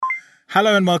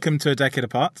Hello and welcome to A Decade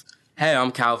Apart. Hey,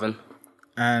 I'm Calvin.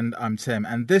 And I'm Tim.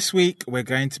 And this week we're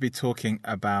going to be talking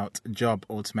about job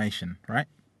automation, right?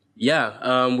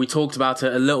 Yeah, we talked about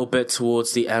it a little bit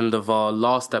towards the end of our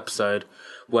last episode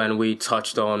when we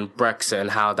touched on Brexit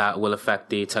and how that will affect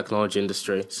the technology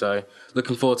industry. So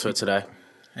looking forward to it today.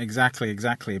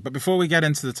 Exactly. But before we get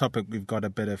into the topic, we've got a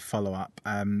bit of follow-up.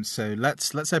 So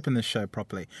let's open this show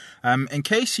properly. In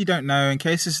case you don't know, in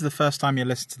case this is the first time you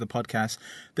listen to the podcast,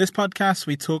 this podcast,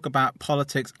 we talk about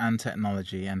politics and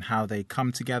technology and how they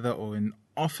come together or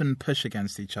often push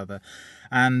against each other.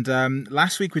 And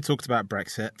last week we talked about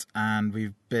Brexit, and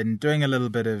we've been doing a little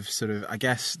bit of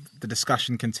the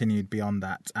discussion continued beyond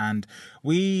that. And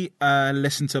we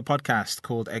listened to a podcast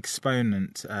called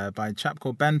Exponent by a chap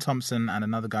called Ben Thompson and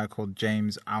another guy called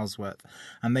James Ellsworth.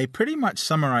 And they pretty much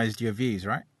summarized your views,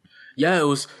 right? Yeah,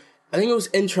 I think it was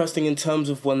interesting in terms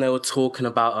of when they were talking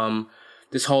about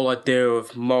this whole idea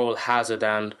of moral hazard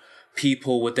and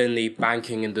people within the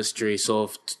banking industry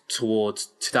sort of towards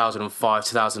 2005,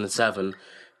 2007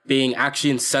 being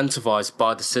actually incentivized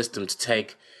by the system to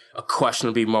take a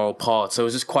questionably moral path. So it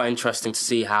was just quite interesting to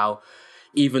see how,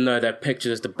 even though they're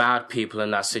pictured as the bad people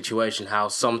in that situation, how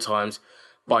sometimes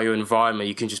by your environment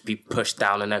you can just be pushed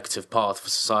down a negative path for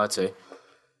society.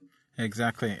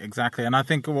 Exactly. And I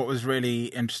think what was really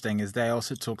interesting is they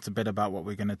also talked a bit about what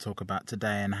we're going to talk about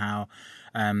today and how,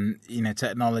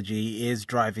 technology is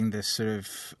driving this sort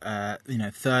of,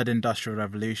 third industrial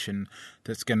revolution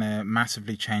that's going to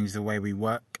massively change the way we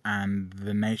work and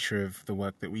the nature of the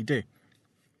work that we do.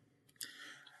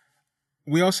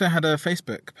 We also had a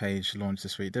Facebook page launched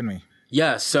this week, didn't we?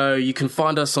 Yeah, so you can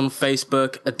find us on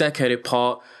Facebook, A Decade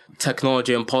Apart,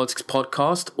 Technology and Politics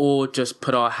Podcast, or just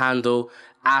put our handle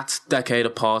at Decade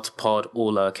Apart Pod,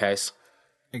 all lowercase.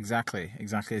 Exactly.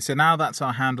 So now that's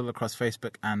our handle across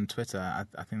Facebook and Twitter.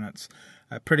 I think that's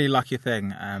a pretty lucky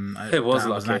thing. It was lucky. It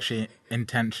wasn't actually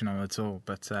intentional at all.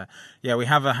 But we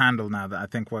have a handle now that I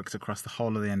think works across the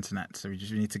whole of the internet. So we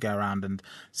need to go around and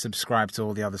subscribe to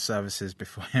all the other services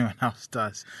before anyone else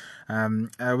does.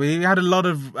 We had a lot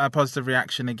of positive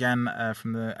reaction again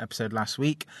from the episode last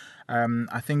week.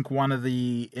 I think one of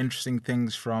the interesting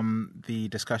things from the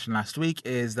discussion last week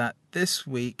is that this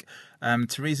week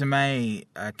Theresa May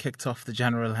kicked off the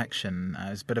general election.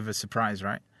 It's a bit of a surprise,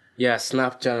 right? Yeah,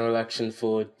 snap general election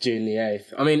for June the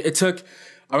 8th. I mean,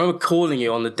 I remember calling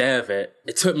you on the day of it.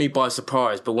 It took me by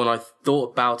surprise, but when I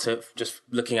thought about it, just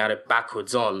looking at it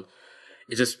backwards on,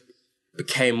 it just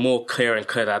became more clear and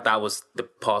clear that was the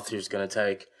path he was going to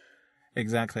take.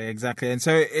 Exactly. And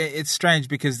so it's strange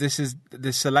because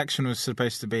this election was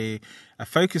supposed to be a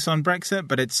focus on Brexit,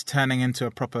 but it's turning into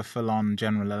a proper full-on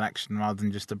general election rather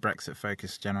than just a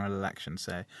Brexit-focused general election.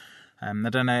 So I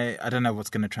don't know what's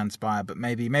going to transpire, but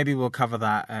maybe we'll cover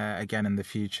that again in the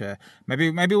future.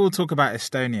 Maybe we'll talk about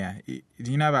Estonia.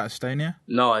 Do you know about Estonia?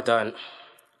 No, I don't.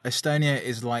 Estonia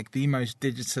is like the most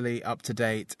digitally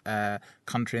up-to-date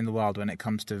country in the world when it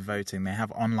comes to voting. They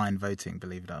have online voting,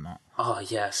 believe it or not. Oh,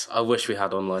 yes. I wish we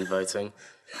had online voting.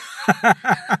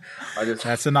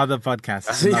 That's another podcast.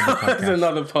 That's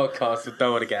another podcast. So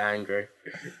don't want to get angry.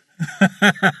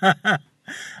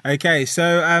 Okay,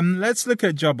 so let's look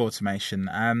at job automation.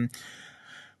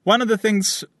 One of the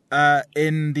things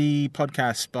in the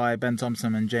podcast by Ben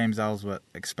Thompson and James Ellsworth,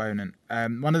 Exponent,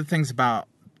 one of the things about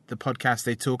the podcast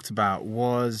they talked about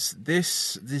was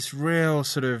this real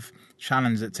sort of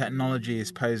challenge that technology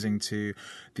is posing to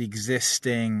the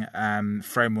existing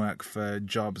framework for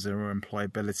jobs or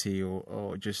employability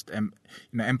or just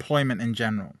employment in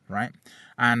general, right?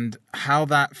 And how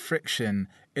that friction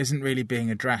isn't really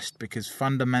being addressed because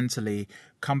fundamentally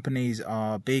companies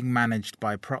are being managed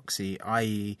by proxy,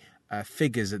 i.e.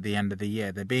 Figures at the end of the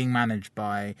year. They're being managed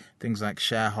by things like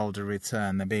shareholder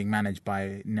return. They're being managed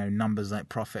by numbers like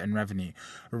profit and revenue,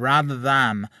 rather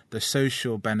than the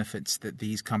social benefits that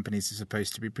these companies are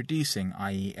supposed to be producing,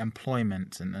 i.e.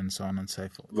 employment and so on and so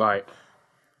forth. Right.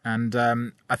 And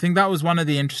I think that was one of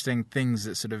the interesting things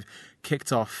that sort of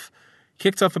kicked off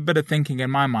a bit of thinking in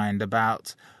my mind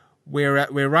about we're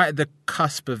right at the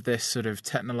cusp of this sort of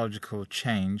technological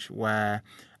change where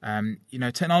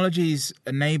technology's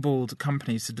enabled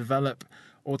companies to develop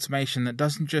automation that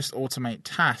doesn't just automate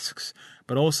tasks,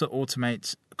 but also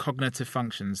automates cognitive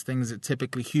functions, things that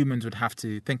typically humans would have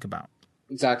to think about.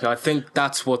 Exactly. I think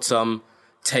that's what's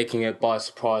taking it by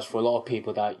surprise for a lot of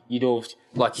people, that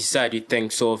like you said, you'd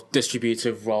think sort of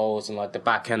distributive roles and like the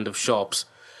back end of shops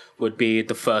would be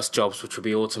the first jobs which would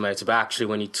be automated. But actually,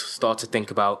 when you start to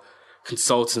think about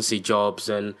consultancy jobs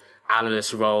and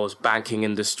analyst roles, banking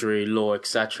industry, law,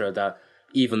 etc., that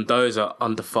even those are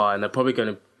under fire, and they're probably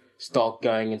going to start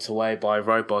going into way by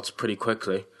robots pretty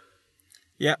quickly.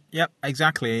 Yep,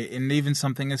 exactly. And even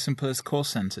something as simple as call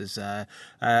centers.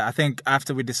 I think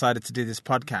after we decided to do this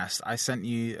podcast, I sent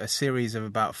you a series of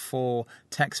about 4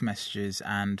 text messages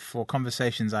and 4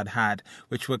 conversations I'd had,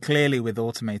 which were clearly with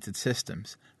automated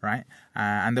systems, right?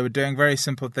 And they were doing very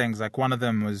simple things. Like one of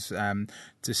them was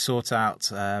to sort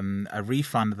out a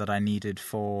refund that I needed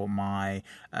for my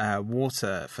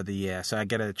water for the year. So I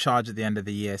get a charge at the end of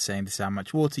the year saying this is how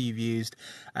much water you've used.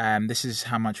 This is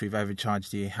how much we've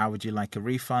overcharged you. How would you like a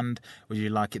refund? Would you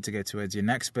like it to go towards your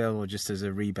next bill or just as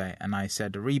a rebate? And I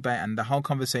said a rebate, and the whole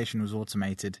conversation was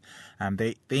automated.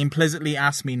 They implicitly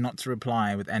asked me not to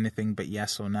reply with anything but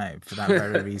yes or no for that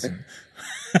very reason.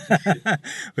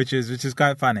 which is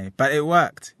quite funny, but it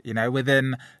worked.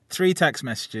 Within 3 text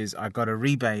messages, I got a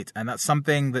rebate, and that's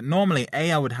something that normally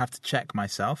I would have to check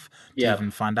myself to even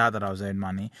find out that I was owed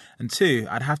money, and 2,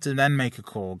 I'd have to then make a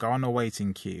call, go on a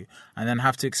waiting queue, and then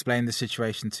have to explain the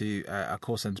situation to a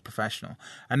call center professional.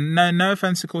 And no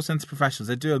offense to call center professionals,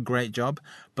 they do a great job,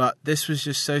 but this was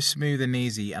just so smooth and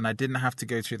easy, and I didn't have to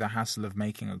go through the hassle of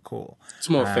making a call. It's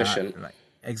more efficient.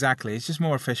 Exactly. It's just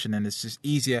more efficient and it's just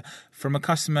easier from a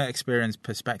customer experience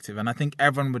perspective. And I think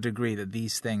everyone would agree that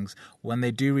these things, when they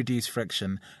do reduce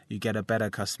friction, you get a better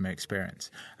customer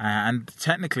experience. And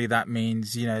technically that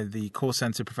means, the call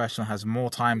center professional has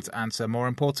more time to answer more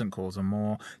important calls or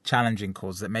more challenging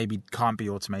calls that maybe can't be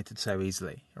automated so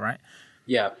easily, right?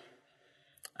 Yeah.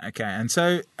 Okay. And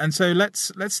so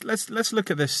let's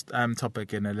look at this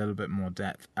topic in a little bit more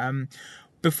depth.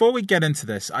 Before we get into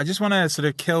this, I just want to sort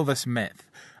of kill this myth,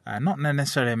 not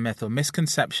necessarily a myth or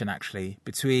misconception actually,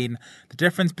 between the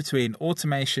difference between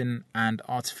automation and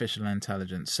artificial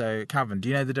intelligence. So, Calvin, do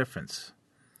you know the difference?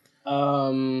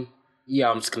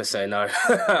 Yeah, I'm just going to say no.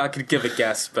 I could give a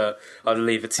guess, but I'll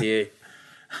leave it to you.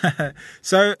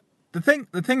 So, the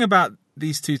thing about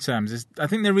these two terms is, I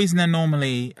think the reason they're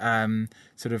normally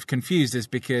sort of confused is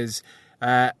because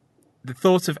the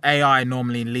thought of AI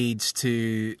normally leads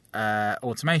to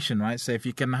automation, right? So if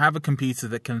you can have a computer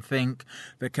that can think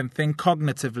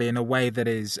cognitively in a way that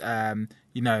is,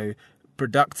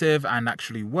 productive and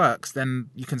actually works,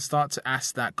 then you can start to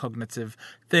ask that cognitive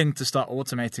thing to start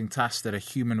automating tasks that a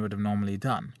human would have normally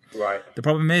done. Right. The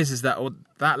problem is that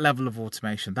that level of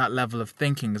automation, that level of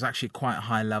thinking is actually quite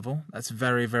high level. That's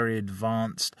very, very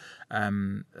advanced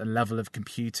level of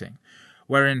computing,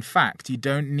 where in fact you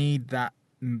don't need that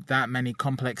many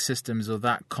complex systems or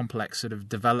that complex sort of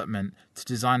development to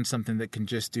design something that can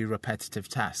just do repetitive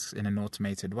tasks in an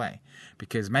automated way,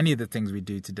 because many of the things we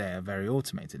do today are very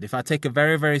automated. If I take a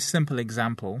very, very simple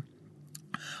example,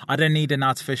 I don't need an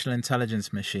artificial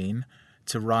intelligence machine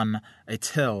to run a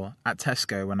till at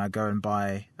Tesco when I go and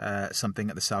buy something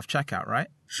at the self-checkout, right?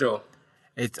 Sure.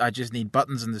 I just need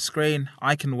buttons on the screen.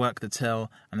 I can work the till,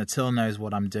 and the till knows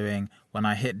what I'm doing. When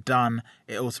I hit done,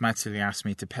 it automatically asks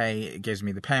me to pay. It gives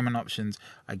me the payment options.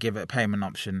 I give it a payment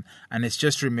option, and it's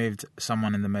just removed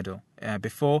someone in the middle.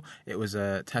 Before, it was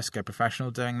a Tesco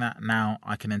professional doing that. Now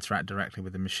I can interact directly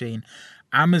with the machine.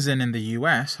 Amazon in the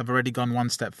US have already gone one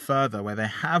step further, where they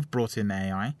have brought in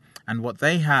AI, and what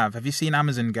they have you seen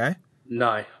Amazon Go?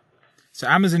 No. So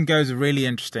Amazon Go is a really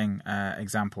interesting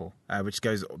example, which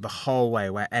goes the whole way,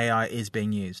 where AI is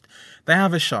being used. They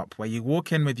have a shop where you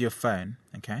walk in with your phone,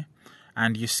 okay,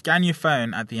 and you scan your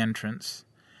phone at the entrance,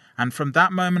 and from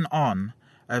that moment on,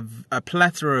 a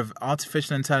plethora of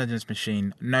artificial intelligence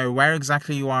machine know where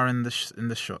exactly you are in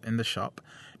the shop,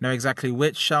 know exactly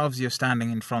which shelves you're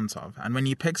standing in front of, and when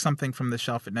you pick something from the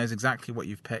shelf, it knows exactly what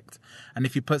you've picked, and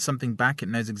if you put something back, it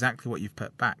knows exactly what you've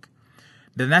put back.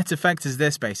 The net effect is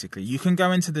this, basically. You can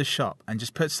go into the shop and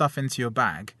just put stuff into your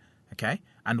bag, okay,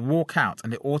 and walk out,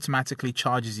 and it automatically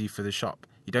charges you for the shop.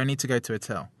 You don't need to go to a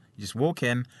till. You just walk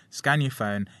in, scan your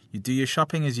phone, you do your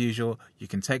shopping as usual, you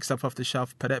can take stuff off the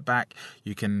shelf, put it back,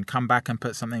 you can come back and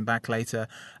put something back later.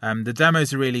 The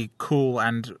demos are really cool,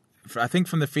 and I think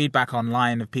from the feedback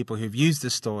online of people who've used the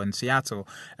store in Seattle,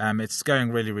 it's going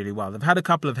really, really well. They've had a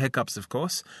couple of hiccups, of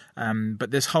course,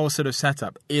 but this whole sort of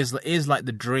setup is like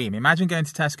the dream. Imagine going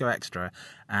to Tesco Extra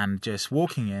and just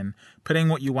walking in, putting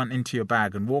what you want into your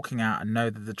bag and walking out and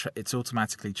know that it's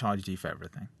automatically charged you for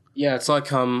everything. Yeah, it's like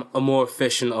a more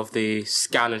efficient of the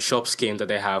scan and shop scheme that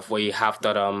they have, where you have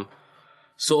that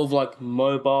sort of like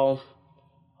mobile.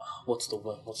 What's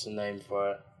the name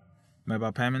for it?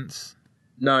 Mobile payments?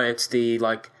 No, it's the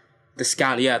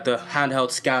scanner. Yeah, the handheld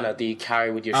scanner that you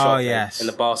carry with your shopping in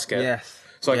the basket. Yes.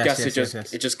 So I guess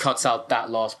it just cuts out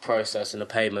that last process in the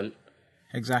payment.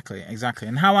 Exactly.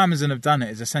 And how Amazon have done it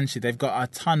is essentially they've got a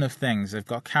ton of things. They've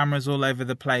got cameras all over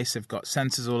the place. They've got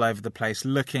sensors all over the place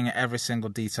looking at every single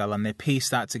detail, and they piece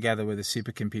that together with a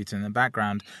supercomputer in the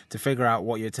background to figure out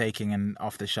what you're taking and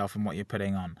off the shelf and what you're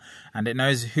putting on. And it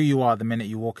knows who you are the minute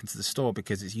you walk into the store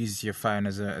because it uses your phone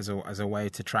as a way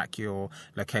to track your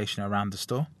location around the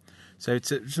store. So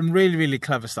it's some really, really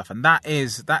clever stuff. And that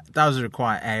does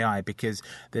require AI because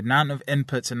the amount of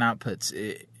inputs and outputs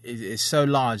is so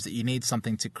large that you need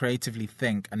something to creatively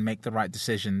think and make the right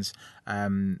decisions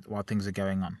while things are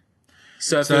going on.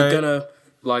 So if you're going to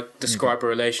describe a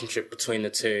relationship between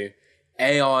the two,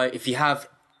 AI, if you have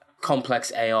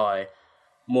complex AI,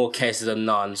 more cases than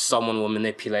none, someone will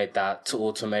manipulate that to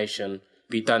automation,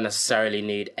 but you don't necessarily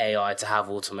need AI to have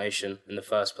automation in the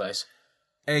first place.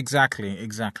 Exactly.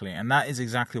 And that is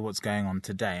exactly what's going on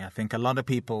today. I think a lot of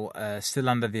people are still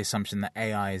under the assumption that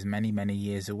AI is many, many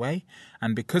years away.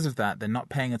 And because of that, they're not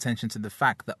paying attention to the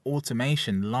fact that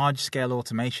automation, large-scale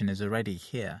automation, is already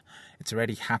here. It's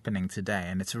already happening today,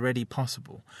 and it's already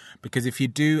possible. Because if you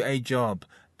do a job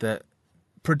that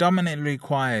predominantly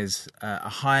requires a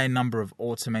high number of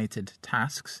automated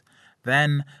tasks,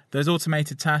 then those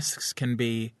automated tasks can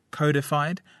be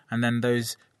codified, and then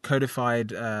those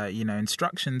codified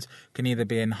instructions can either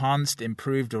be enhanced,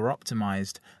 improved, or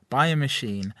optimized by a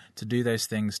machine to do those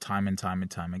things time and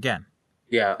time again.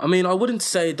 Yeah, I mean, I wouldn't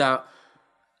say that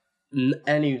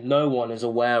no one is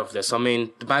aware of this. I mean,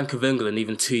 the Bank of England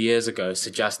even 2 years ago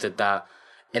suggested that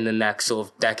in the next sort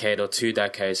of decade or 2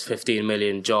 decades, 15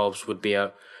 million jobs would be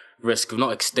at risk of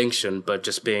not extinction, but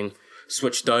just being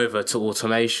switched over to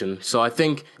automation. So I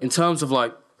think in terms of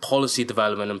like policy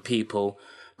development and people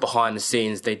behind the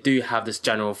scenes, they do have this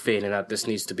general feeling that this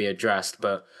needs to be addressed,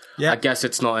 but I guess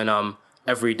it's not in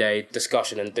everyday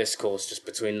discussion and discourse just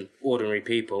between ordinary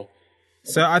people.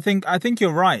 So I think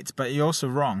you're right, but you're also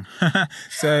wrong.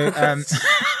 So it's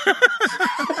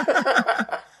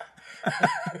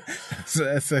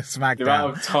a smackdown. The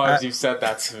amount of times you've said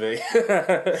that to me.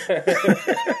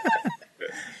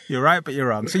 You're right, but you're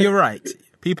wrong. So you're right.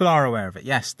 People are aware of it.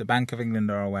 Yes, the Bank of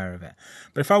England are aware of it.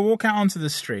 But if I walk out onto the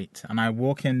street and I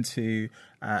walk into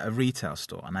a retail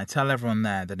store and I tell everyone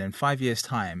there that in 5 years'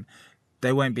 time,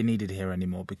 they won't be needed here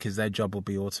anymore because their job will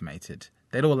be automated,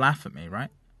 they'd all laugh at me,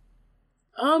 right?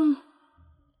 I'll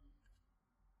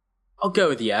go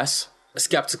with yes. A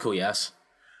skeptical yes.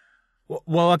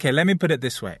 Well, okay, let me put it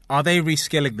this way. Are they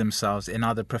reskilling themselves in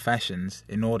other professions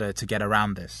in order to get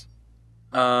around this?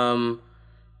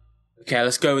 Okay,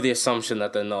 let's go with the assumption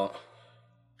that they're not.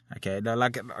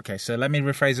 Okay, so let me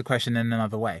rephrase the question in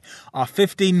another way. Are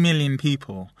 15 million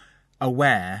people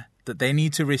aware that they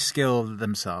need to reskill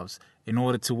themselves in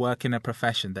order to work in a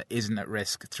profession that isn't at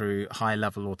risk through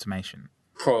high-level automation?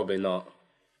 Probably not.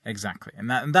 Exactly.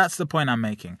 And that's the point I'm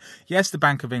making. Yes, the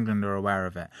Bank of England are aware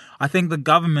of it. I think the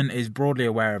government is broadly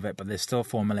aware of it, but they're still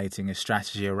formulating a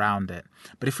strategy around it.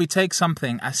 But if we take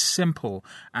something as simple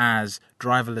as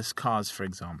driverless cars, for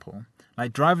example,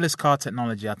 like driverless car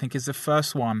technology, I think is the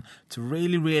first one to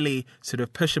really, really sort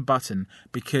of push a button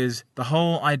because the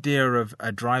whole idea of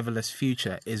a driverless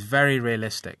future is very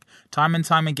realistic. Time and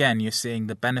time again, you're seeing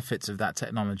the benefits of that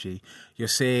technology. You're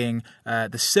seeing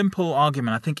the simple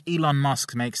argument. I think Elon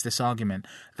Musk makes this argument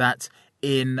that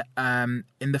in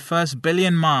the first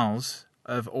billion miles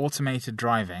of automated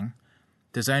driving,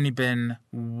 there's only been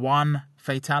one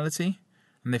fatality,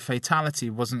 and the fatality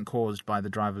wasn't caused by the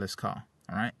driverless car.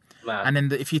 All right. Wow.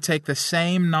 And if you take the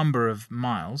same number of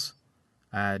miles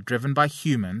driven by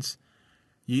humans,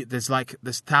 there's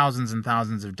thousands and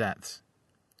thousands of deaths,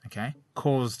 okay,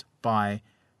 caused by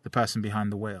the person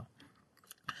behind the wheel.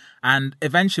 And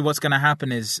eventually what's going to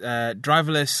happen is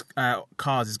driverless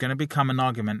cars is going to become an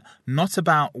argument not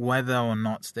about whether or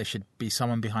not there should be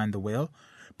someone behind the wheel,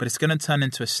 but it's going to turn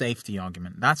into a safety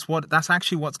argument. That's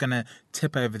actually what's going to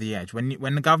tip over the edge.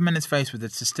 When the government is faced with the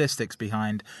statistics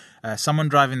behind someone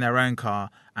driving their own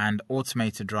car and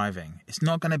automated driving, it's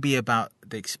not going to be about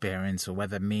the experience or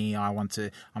whether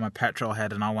I'm a petrol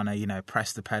head and I want to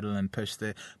press the pedal and push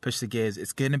the gears.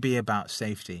 It's going to be about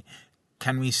safety.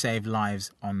 Can we save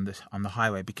lives on the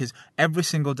highway? Because every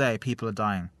single day people are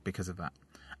dying because of that.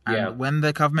 And when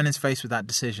the government is faced with that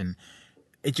decision,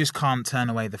 it just can't turn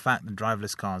away the fact that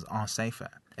driverless cars are safer,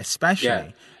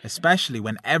 especially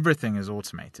when everything is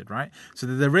automated, right? So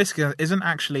the risk isn't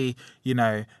actually,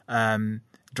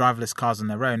 driverless cars on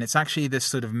their own. It's actually this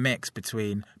sort of mix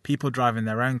between people driving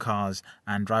their own cars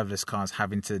and driverless cars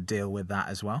having to deal with that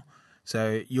as well.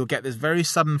 So you'll get this very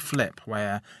sudden flip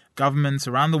where governments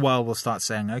around the world will start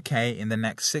saying, okay, in the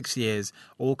next 6 years,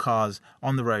 all cars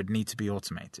on the road need to be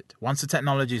automated. Once the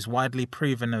technology is widely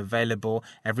proven available,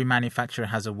 every manufacturer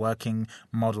has a working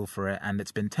model for it, and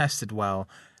it's been tested well,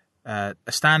 a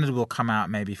standard will come out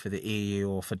maybe for the EU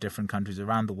or for different countries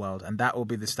around the world, and that will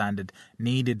be the standard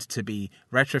needed to be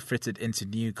retrofitted into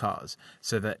new cars,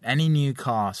 so that any new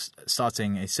car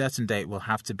starting a certain date will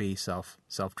have to be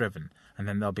self-driven. And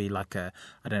then there'll be like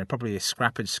probably a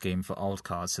scrappage scheme for old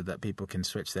cars so that people can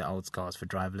switch their old cars for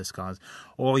driverless cars.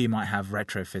 Or you might have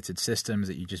retrofitted systems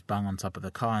that you just bung on top of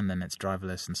the car and then it's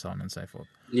driverless and so on and so forth.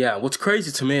 Yeah, what's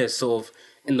crazy to me is sort of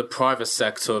in the private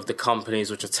sector of the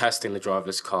companies which are testing the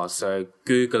driverless cars, so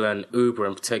Google and Uber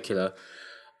in particular,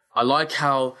 I like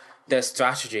how their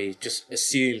strategy just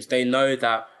assumes they know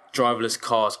that driverless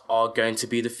cars are going to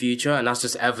be the future, and that's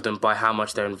just evident by how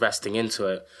much they're investing into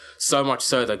it. So much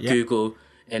so that Google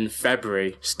in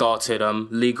February started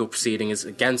legal proceedings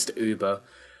against Uber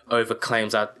over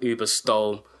claims that Uber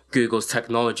stole Google's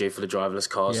technology for the driverless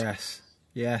cars.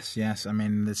 Yes. I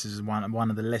mean, this is one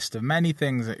of the list of many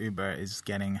things that Uber is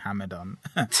getting hammered on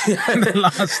in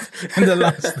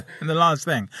the last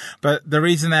thing. But the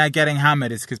reason they're getting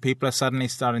hammered is because people are suddenly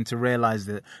starting to realize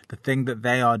that the thing that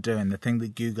they are doing, the thing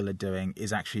that Google are doing,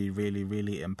 is actually really,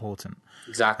 really important.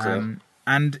 Exactly.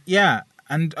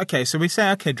 And okay, so we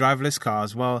say, okay, driverless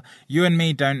cars. Well, you and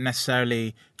me don't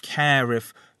necessarily care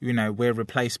if, we're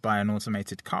replaced by an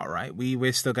automated car, right?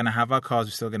 We're still going to have our cars.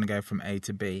 We're still going to go from A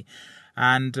to B.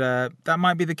 And that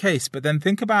might be the case. But then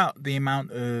think about the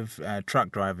amount of truck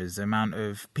drivers, the amount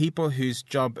of people whose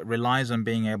job relies on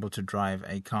being able to drive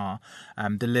a car,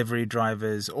 delivery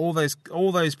drivers, all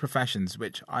those professions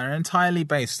which are entirely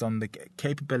based on the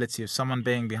capability of someone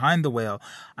being behind the wheel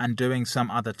and doing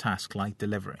some other task like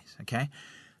deliveries. Okay,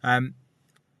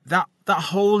 that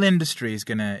whole industry is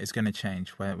gonna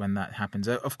change when that happens.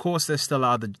 Of course, there's still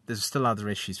other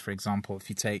issues. For example, if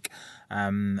you take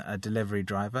a delivery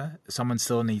driver, someone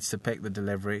still needs to pick the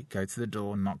delivery, go to the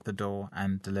door, knock the door,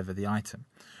 and deliver the item.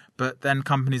 But then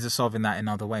companies are solving that in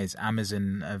other ways.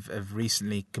 Amazon have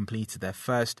recently completed their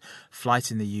first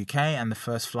flight in the UK and the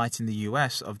first flight in the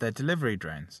US of their delivery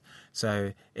drones.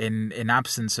 So in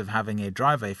absence of having a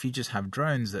driver, if you just have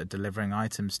drones that are delivering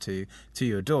items to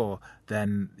your door,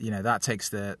 then that takes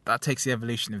the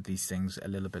evolution of these things a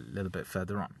little bit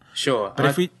further on. Sure.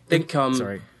 But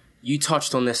sorry. You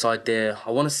touched on this idea,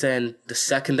 I want to say in the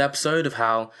second episode, of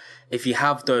how if you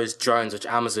have those drones which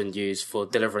Amazon use for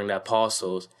delivering their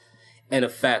parcels, in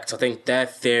effect, I think their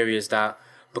theory is that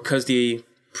because the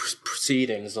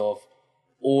proceedings of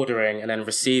ordering and then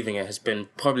receiving it has been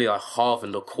probably like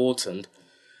halved or quartered,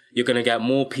 you're going to get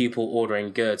more people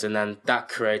ordering goods, and then that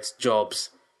creates jobs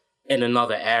in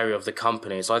another area of the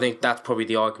company. So I think that's probably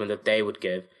the argument that they would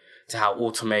give to how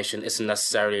automation isn't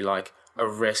necessarily like a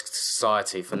risk to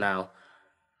society for now.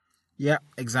 Yeah,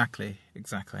 exactly.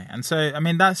 And so, I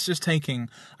mean, I've just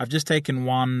taken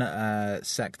one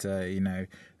sector,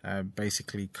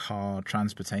 basically car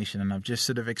transportation, and I've just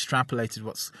sort of extrapolated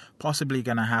what's possibly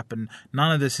going to happen.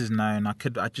 None of this is known. I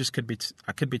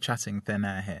could be chatting thin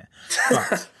air here,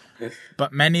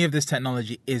 but many of this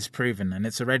technology is proven and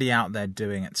it's already out there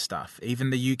doing its stuff. Even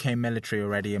the UK military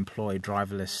already employ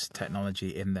driverless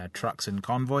technology in their trucks and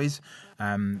convoys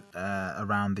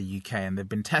around the UK, and they've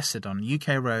been tested on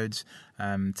UK roads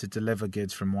to deliver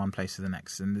goods from one place to the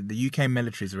next. And the UK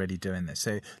military is already doing this.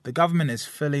 So the government is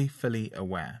fully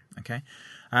aware. Okay.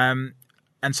 And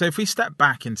so if we step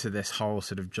back into this whole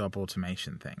sort of job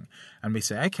automation thing and we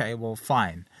say, okay, well,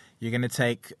 fine, you're going to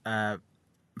take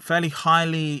fairly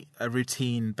highly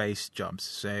routine-based jobs.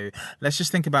 So let's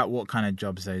just think about what kind of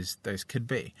jobs those could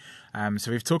be.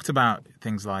 So we've talked about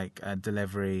things like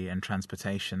delivery and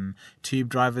transportation. Tube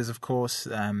drivers, of course,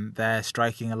 they're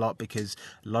striking a lot because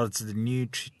lots of the new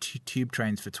tube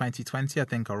trains for 2020, I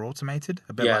think, are automated.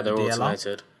 A bit like the DLR.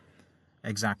 Automated.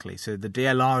 Exactly. So the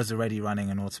DLR is already running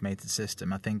an automated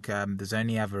system. I think there's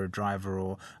only ever a driver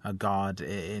or a guard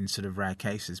in sort of rare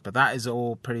cases, but that is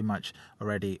all pretty much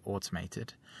already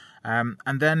automated. And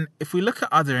then if we look at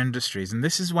other industries, and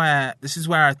this is where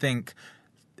I think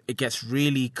it gets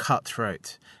really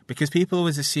cutthroat, because people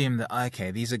always assume that, okay,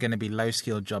 these are going to be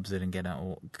low-skilled jobs that are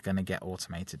going to get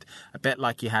automated. A bit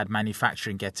like you had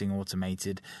manufacturing getting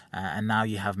automated, and now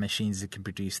you have machines that can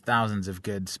produce thousands of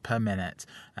goods per minute,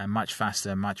 much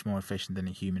faster, much more efficient than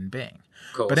a human being.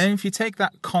 But then if you take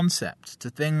that concept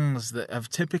to things that have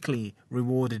typically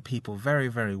rewarded people very,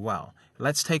 very well,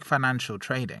 let's take financial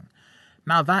trading.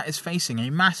 Now that is facing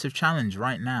a massive challenge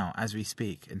right now as we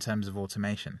speak in terms of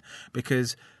automation,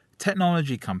 because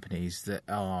technology companies that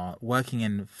are working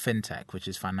in fintech, which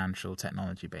is financial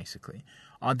technology basically,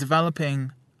 are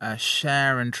developing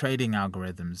share and trading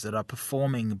algorithms that are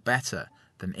performing better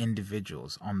than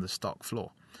individuals on the stock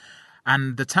floor.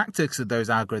 And the tactics that those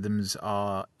algorithms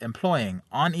are employing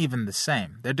aren't even the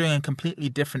same. They're doing a completely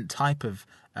different type of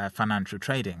financial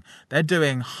trading. They're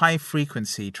doing high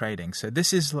frequency trading. So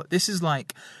this is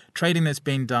like trading that's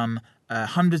being done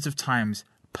hundreds of times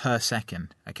per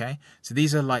second. Okay, so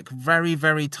these are like very,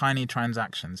 very tiny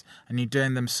transactions, and you're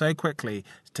doing them so quickly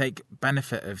to take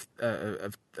benefit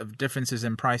of differences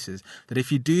in prices that if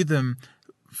you do them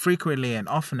frequently and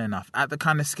often enough at the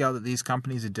kind of scale that these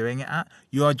companies are doing it at,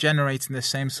 you are generating the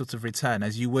same sort of return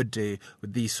as you would do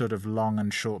with these sort of long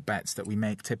and short bets that we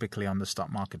make typically on the stock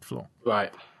market floor.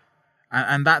 Right.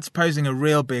 And that's posing a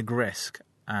real big risk,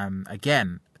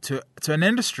 again, to an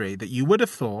industry that you would have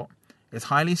thought is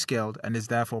highly skilled and is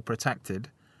therefore protected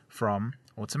from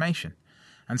automation.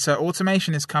 And so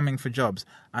automation is coming for jobs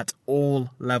at all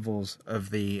levels of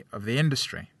the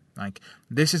industry. Like,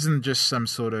 this isn't just some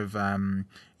sort of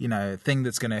thing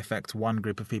that's going to affect one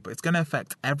group of people. It's going to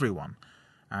affect everyone,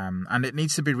 and it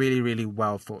needs to be really, really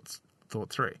well thought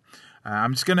through.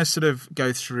 I'm just going to sort of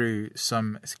go through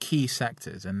some key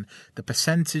sectors and the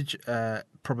percentage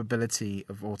probability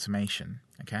of automation.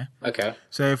 Okay.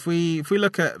 So if we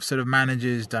look at sort of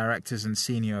managers, directors, and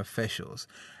senior officials,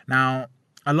 now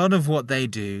a lot of what they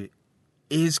do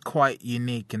is quite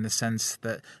unique in the sense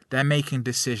that they're making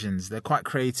decisions. They're quite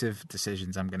creative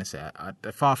decisions, I'm going to say.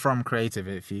 They're far from creative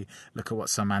if you look at what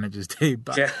some managers do.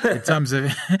 But in terms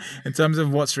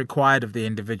of what's required of the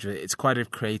individual, it's quite a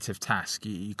creative task.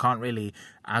 You can't really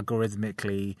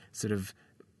algorithmically sort of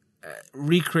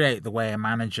recreate the way a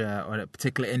manager or a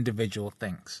particular individual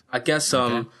thinks. I guess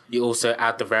you also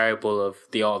add the variable of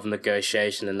the art of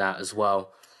negotiation in that as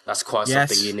well. That's quite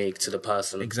something unique to the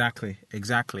person. Exactly.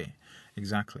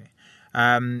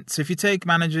 So if you take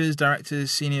managers,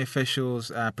 directors, senior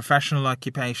officials, professional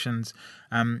occupations,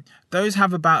 those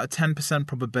have about a 10%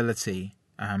 probability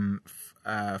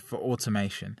for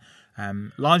automation,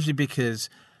 largely because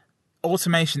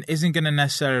automation isn't going to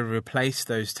necessarily replace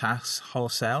those tasks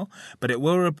wholesale, but it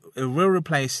will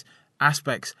replace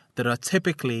aspects that are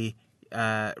typically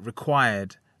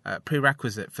required,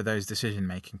 prerequisite for those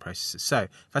decision-making processes. So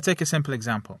if I take a simple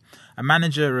example, a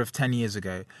manager of 10 years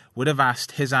ago would have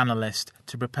asked his analyst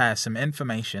to prepare some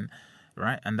information,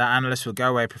 right? And that analyst will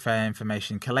go away, prepare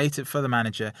information, collate it for the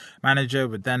manager. Manager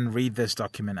would then read this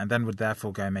document and then would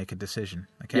therefore go make a decision.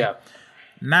 Okay. Yeah.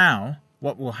 Now,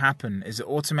 what will happen is that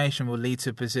automation will lead to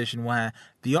a position where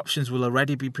the options will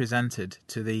already be presented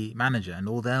to the manager, and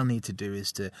all they'll need to do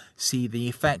is to see the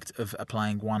effect of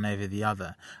applying one over the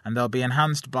other. And they'll be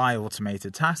enhanced by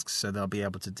automated tasks, so they'll be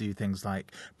able to do things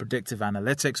like predictive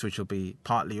analytics, which will be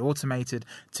partly automated,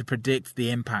 to predict the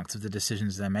impact of the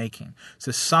decisions they're making.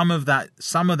 So some of that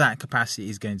capacity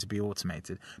is going to be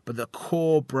automated, but the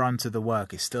core brunt of the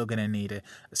work is still going to need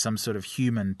some sort of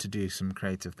human to do some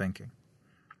creative thinking.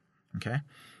 Okay.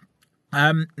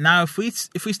 Now, if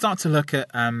we start to look at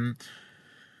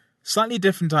slightly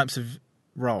different types of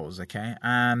roles, okay,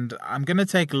 and I'm going to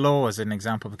take law as an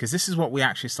example because this is what we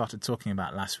actually started talking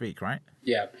about last week, right?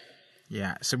 Yeah.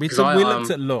 Yeah. So we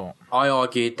looked at law. I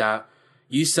argued that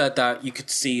you said that you could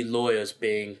see lawyers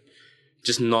being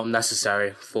just not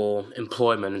necessary for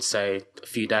employment in, say, a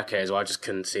few decades. Well, I just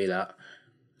couldn't see that.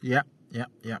 Yeah.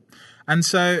 And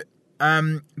so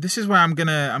this is where I'm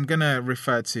gonna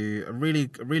refer to a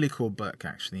really cool book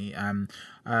actually.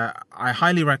 I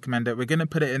highly recommend it. We're gonna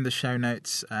put it in the show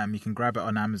notes. You can grab it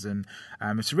on Amazon.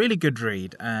 It's a really good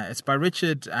read. It's by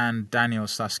Richard and Daniel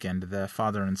Susskind, the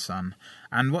father and son.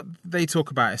 And what they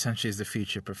talk about essentially is the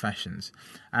future professions.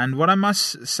 And what I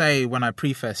must say when I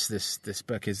preface this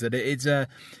book is that it's a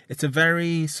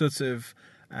very sort of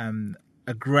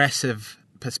aggressive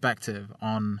perspective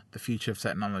on the future of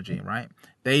technology, right?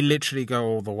 They literally go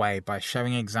all the way by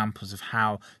showing examples of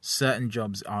how certain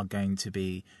jobs are going to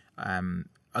be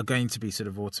sort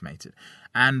of automated,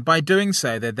 and by doing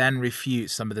so, they then refute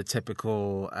some of the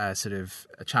typical sort of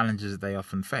challenges that they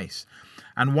often face.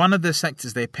 And one of the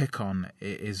sectors they pick on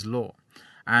is law.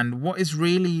 And what is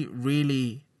really,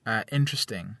 really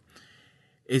interesting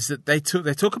is that they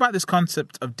talk about this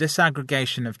concept of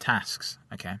disaggregation of tasks.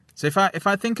 Okay, so if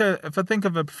I think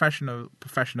of a profession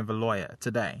of a lawyer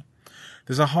today,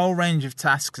 there's a whole range of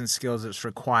tasks and skills that's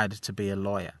required to be a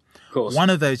lawyer. Of course. One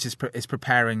of those is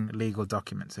preparing legal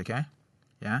documents. Okay,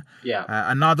 yeah.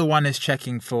 Another one is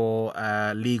checking for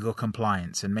legal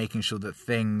compliance and making sure that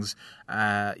things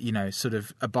sort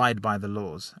of abide by the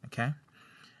laws. Okay.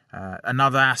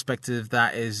 Another aspect of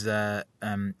that is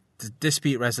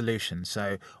dispute resolution.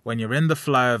 So when you're in the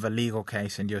flow of a legal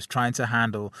case and you're trying to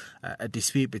handle a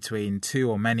dispute between two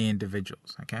or many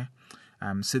individuals, okay?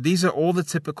 So these are all the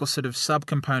typical sort of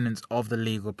subcomponents of the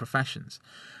legal professions.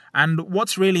 And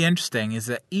what's really interesting is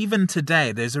that even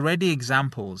today, there's already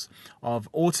examples of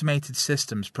automated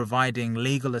systems providing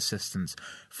legal assistance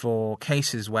for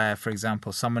cases where, for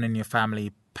example, someone in your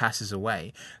family passes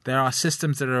away. There are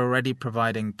systems that are already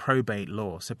providing probate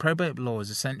law. So probate law is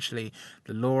essentially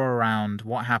the law around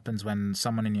what happens when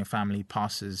someone in your family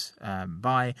passes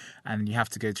by, and you have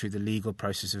to go through the legal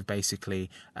process of basically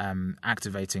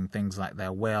activating things like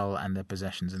their will and their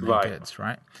possessions and their goods,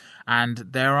 right? And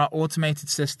there are automated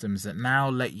systems that now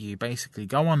let you basically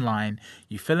go online,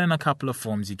 you fill in a couple of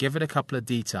forms, you give it a couple of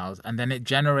details, and then it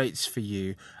generates for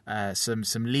you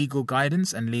some legal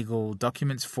guidance and legal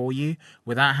documents for you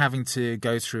without having to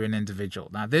go through an individual.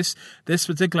 Now, this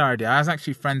particular idea, I was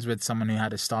actually friends with someone who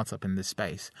had a startup in this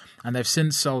space, and they've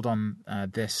since sold on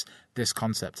this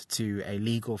concept to a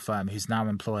legal firm who's now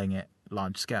employing it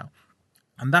large scale.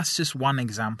 And that's just one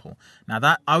example. Now,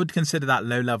 that I would consider that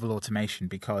low-level automation,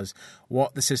 because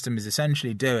what the system is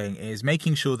essentially doing is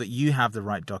making sure that you have the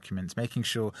right documents, making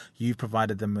sure you've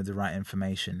provided them with the right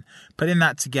information, putting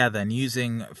that together and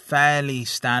using fairly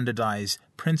standardized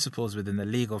principles within the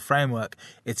legal framework.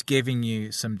 It's giving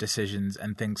you some decisions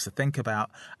and things to think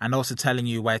about, and also telling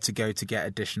you where to go to get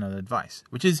additional advice,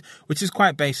 which is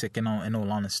quite basic in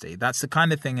all honesty. That's the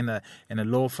kind of thing in a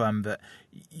law firm that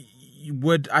you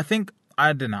would, I think.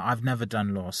 I don't know. I've never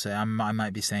done law, so I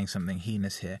might be saying something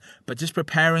heinous here. But just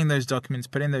preparing those documents,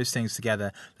 putting those things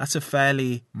together, that's a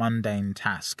fairly mundane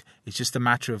task. It's just a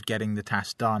matter of getting the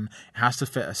task done. It has to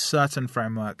fit a certain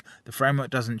framework. The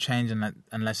framework doesn't change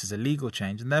unless it's a legal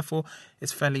change, and therefore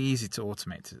it's fairly easy to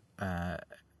automate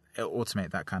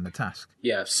that kind of task.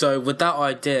 Yeah, so with that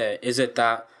idea, is it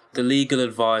that the legal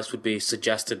advice would be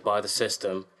suggested by the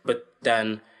system, but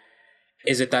then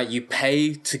is it that you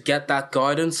pay to get that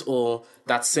guidance, or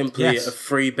that's simply a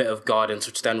free bit of guidance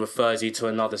which then refers you to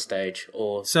another stage?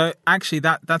 Or so actually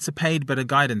that's a paid bit of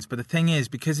guidance, but the thing is,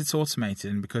 because it's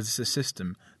automated and because it's a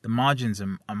system, the margins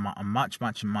are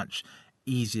much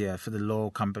easier for the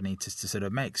law company to sort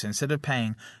of make. So instead of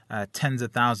paying tens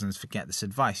of thousands for get this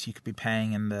advice, you could be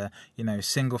paying in the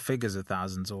single figures of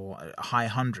thousands or high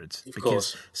hundreds,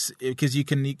 because you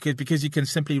can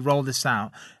simply roll this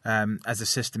out as a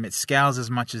system. It scales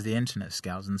as much as the internet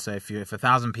scales, and so if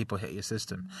 1,000 people hit your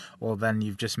system, well, then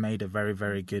you've just made a very,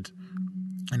 very good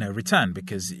return,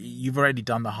 because you've already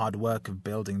done the hard work of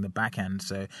building the back end.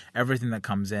 So everything that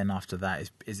comes in after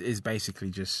that is basically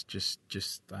just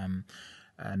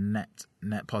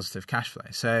net positive cash flow.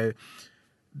 So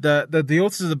the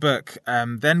authors of the book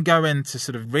then go into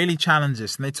sort of really challenge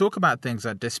this, and they talk about things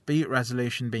like dispute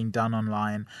resolution being done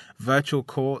online, virtual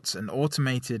courts, and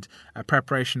automated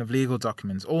preparation of legal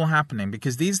documents, all happening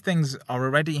because these things are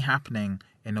already happening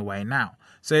in a way now.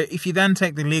 So if you then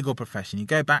take the legal profession, you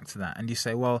go back to that and you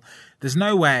say, well, there's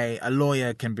no way a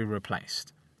lawyer can be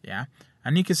replaced. Yeah.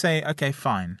 And you can say, okay,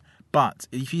 fine. But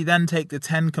if you then take the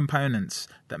 10 components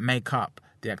that make up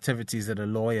the activities that a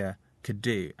lawyer could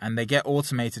do, and they get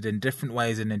automated in different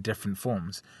ways and in different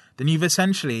forms, then you've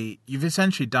essentially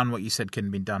done what you said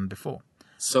couldn't be done before.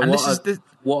 So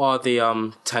what are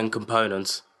the 10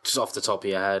 components, just off the top of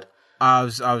your head? I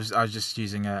was just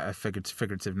using a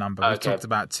figurative number. We've talked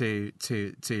about two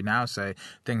now. So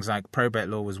things like probate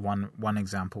law was one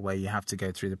example, where you have to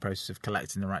go through the process of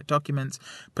collecting the right documents,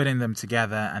 putting them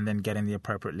together, and then getting the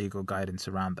appropriate legal guidance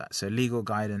around that. So legal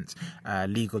guidance,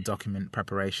 legal document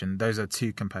preparation, those are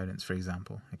two components, for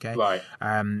example. Okay. Right.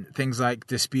 Things like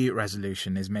dispute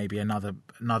resolution is maybe another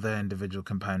individual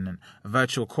component.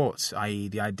 Virtual courts, i.e.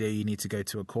 the idea you need to go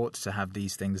to a court to have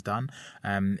these things done.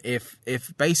 If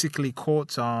basically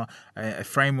courts are a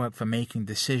framework for making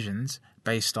decisions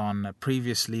based on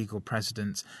previous legal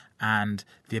precedents and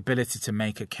the ability to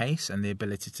make a case and the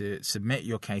ability to submit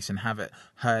your case and have it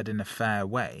heard in a fair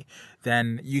way,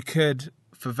 then you could,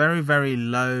 for very, very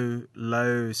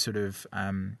low sort of,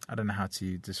 I don't know how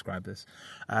to describe this,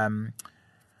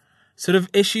 sort of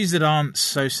issues that aren't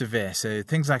so severe. So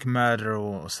things like murder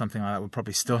or something like that would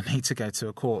probably still need to go to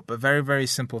a court. But very, very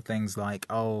simple things like,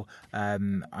 I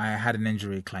had an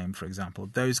injury claim, for example.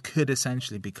 Those could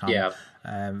essentially become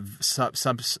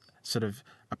sort of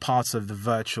a part of the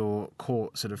virtual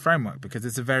court sort of framework, because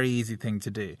it's a very easy thing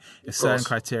to do. If certain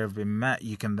criteria have been met,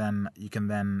 you can then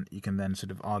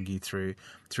sort of argue through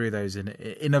those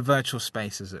in a virtual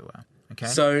space, as it were. Okay.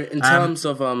 So in terms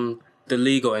of the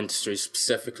legal industry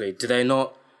specifically, do they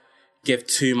not give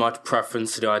too much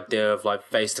preference to the idea of like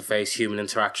face-to-face human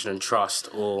interaction and trust.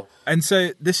 And so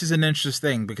this is an interesting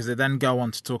thing, because they then go on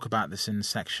to talk about this in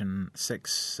chapter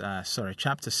 6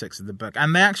 of the book.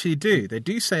 And they actually do. They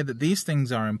do say that these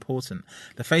things are important.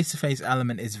 The face-to-face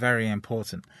element is very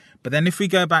important. But then if we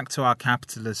go back to our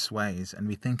capitalist ways and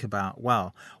we think about,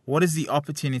 well, what is the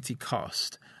opportunity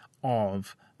cost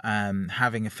of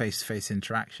having a face-to-face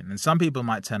interaction? And some people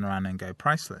might turn around and go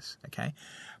priceless, okay?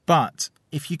 But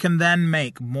if you can then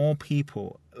make more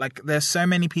people, like there's so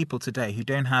many people today who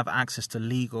don't have access to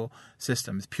legal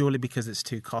systems purely because it's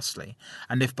too costly.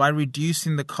 And if by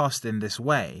reducing the cost in this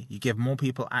way, you give more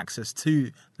people access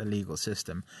to the legal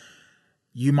system,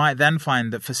 you might then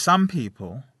find that for some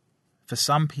people,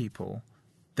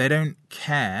 they don't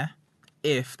care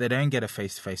if they don't get a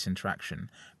face-to-face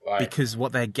interaction, right? Because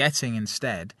what they're getting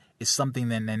instead is something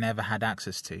that they never had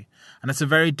access to. And it's a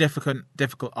very difficult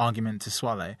argument to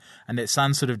swallow, and it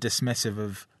sounds sort of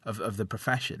dismissive of the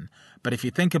profession. But if you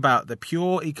think about the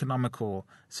pure economical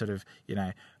sort of,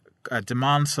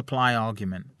 demand-supply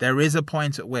argument, there is a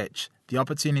point at which the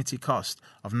opportunity cost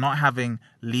of not having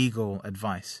legal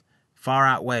advice far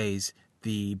outweighs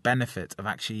the benefit of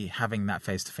actually having that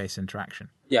face-to-face interaction.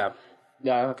 Yeah,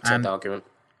 I can take the argument.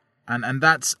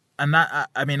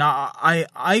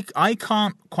 I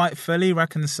can't quite fully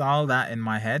reconcile that in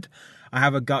my head. I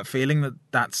have a gut feeling that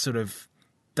that's sort of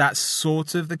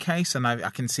the case, and I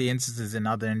can see instances in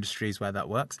other industries where that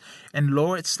works. In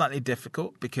law, it's slightly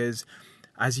difficult because,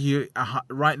 as you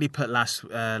rightly put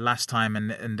last time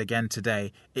and again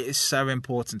today, it is so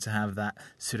important to have that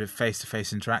sort of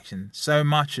face-to-face interaction. So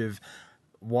much of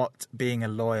what being a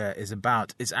lawyer is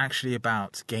about is actually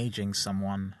about gauging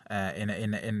someone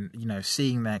in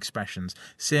seeing their expressions,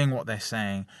 seeing what they're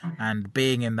saying, and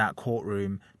being in that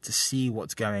courtroom to see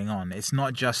what's going on. It's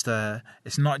not just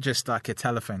like a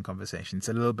telephone conversation. It's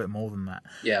a little bit more than that.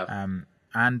 Yeah.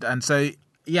 And so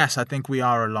yes, I think we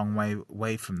are a long way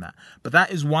away from that. But that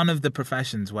is one of the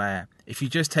professions where if you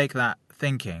just take that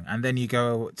thinking and then you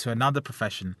go to another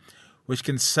profession, which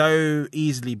can so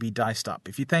easily be diced up.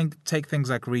 If you take things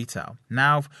like retail,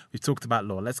 now we've talked about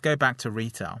law, let's go back to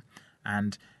retail.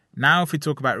 And now if we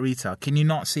talk about retail, can you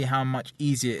not see how much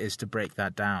easier it is to break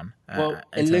that down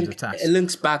in terms of tasks? It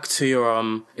links back to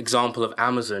your example of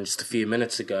Amazon just a few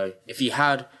minutes ago. If you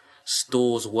had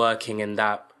stores working in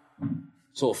that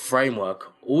sort of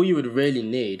framework, all you would really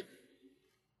need,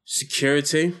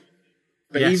 security.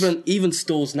 But yes, even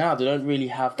stores now, they don't really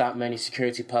have that many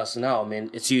security personnel. I mean,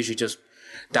 it's usually just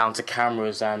down to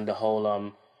cameras and the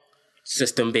whole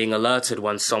system being alerted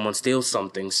when someone steals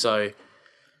something. So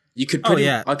you could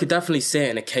I could definitely see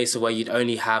it in a case of where you'd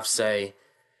only have, say,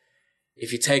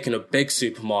 if you're taking a big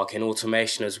supermarket and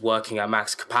automation is working at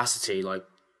max capacity, like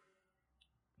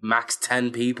max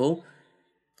 10 people.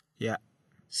 Yeah.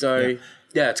 So,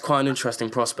 yeah, it's quite an interesting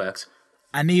prospect.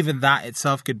 And even that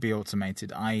itself could be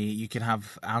automated, i.e. you could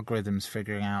have algorithms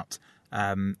figuring out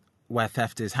where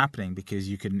theft is happening, because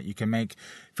you can make,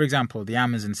 for example, the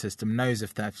Amazon system knows if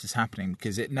theft is happening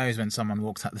because it knows when someone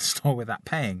walks out the store without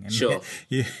paying. And sure.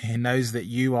 It knows that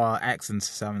you are X and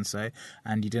so-and-so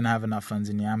and you didn't have enough funds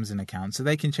in your Amazon account. So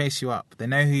they can chase you up. They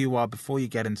know who you are before you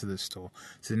get into the store.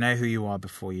 So they know who you are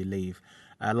before you leave.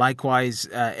 Likewise,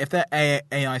 if their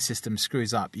AI system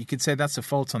screws up, you could say that's a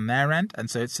fault on their end, and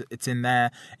so it's in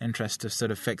their interest to sort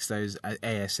of fix those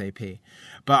ASAP.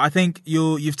 But I think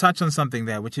you've touched on something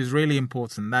there which is really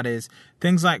important. That is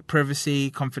things like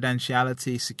privacy,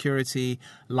 confidentiality, security,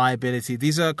 liability.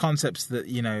 These are concepts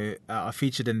that are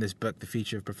featured in this book, The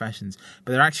Future of Professions,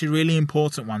 but they're actually really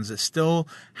important ones that still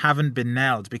haven't been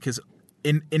nailed, because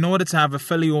in order to have a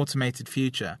fully automated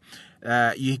future,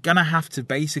 you're gonna have to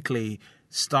basically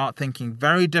start thinking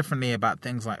very differently about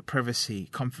things like privacy,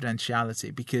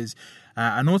 confidentiality, because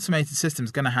an automated system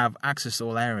is going to have access to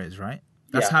all areas, right?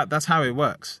 That's how it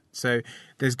works. So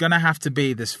there's going to have to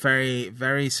be this very,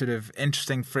 very sort of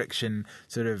interesting friction,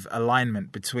 sort of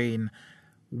alignment between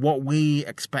what we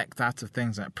expect out of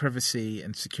things like privacy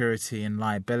and security and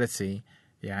liability,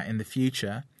 in the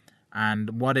future,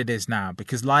 and what it is now.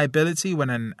 Because liability, when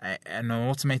an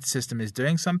automated system is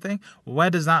doing something, where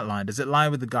does that lie? Does it lie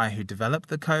with the guy who developed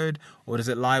the code, or does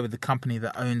it lie with the company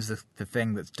that owns the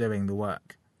thing that's doing the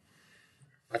work?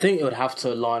 I think it would have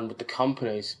to align with the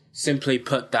companies. Simply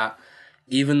put, that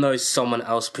even though someone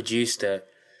else produced it,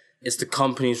 it's the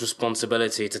company's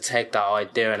responsibility to take that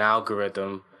idea and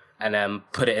algorithm and then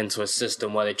put it into a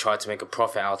system where they try to make a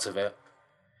profit out of it.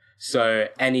 So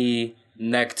any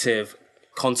negative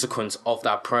consequence of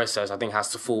that process, I think, has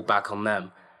to fall back on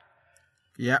them.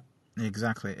 Yeah,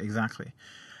 exactly.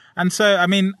 And so, I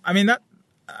mean that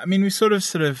I mean, we've sort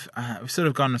of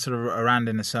gone sort of around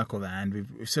in a circle there, and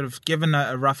we've sort of given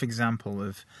a rough example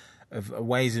of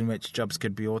ways in which jobs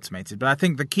could be automated. But I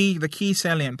think the key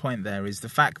salient point there is the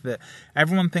fact that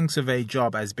everyone thinks of a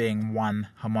job as being one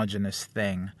homogeneous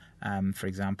thing. For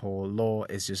example, law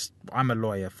is just, I'm a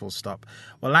lawyer, full stop.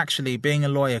 Well, actually, being a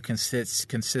lawyer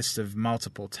consists of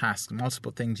multiple tasks,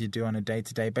 multiple things you do on a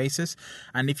day-to-day basis.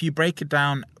 And if you break it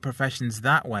down professions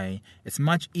that way, it's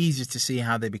much easier to see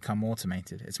how they become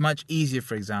automated. It's much easier,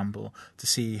 for example, to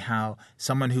see how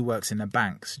someone who works in a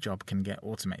bank's job can get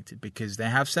automated because they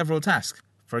have several tasks.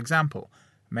 For example,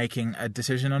 making a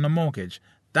decision on a mortgage.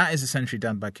 That is essentially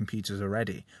done by computers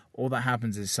already. All that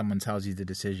happens is someone tells you the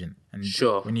decision, and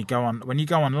sure. when you go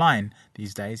online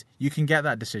these days, you can get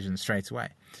that decision straight away.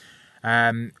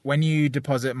 When you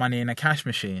deposit money in a cash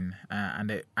machine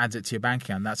and it adds it to your bank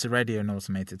account, that's already an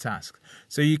automated task.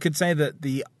 So you could say that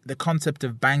the concept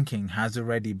of banking has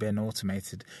already been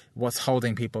automated. What's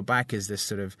holding people back is this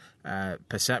sort of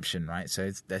perception, right?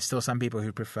 So there's still some people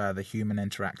who prefer the human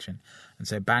interaction, and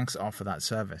so banks offer that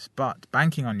service. But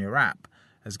banking on your app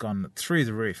has gone through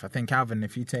the roof. I think, Alvin,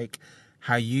 if you take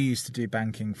how you used to do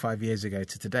banking 5 years ago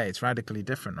to today, it's radically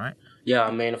different, right? Yeah, I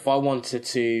mean, if I wanted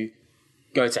to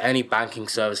go to any banking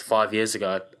service 5 years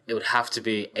ago, it would have to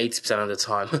be 80% of the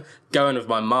time going with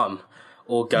my mum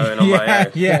or going on my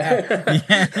own. Yeah,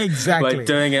 exactly. Like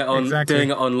doing it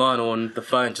online or on the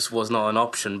phone just was not an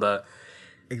option. But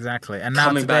exactly, and now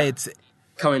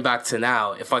coming back to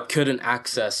now, if I couldn't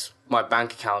access my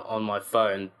bank account on my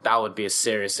phone, that would be a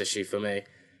serious issue for me.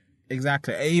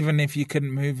 Exactly. Even if you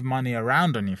couldn't move money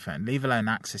around on your phone, leave alone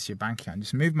access your bank account.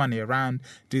 Just move money around,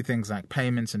 do things like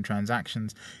payments and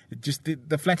transactions. Just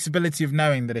the flexibility of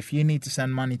knowing that if you need to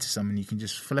send money to someone, you can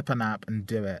just flip an app and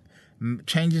do it.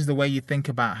 Changes the way you think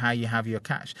about how you have your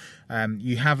cash.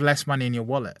 You have less money in your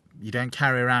wallet. You don't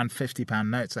carry around £50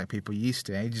 notes like people used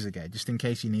to ages ago, just in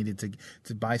case you needed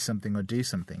to buy something or do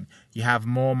something. You have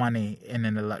more money in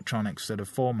an electronic sort of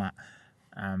format.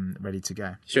 Ready to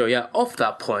go. Sure, yeah. Off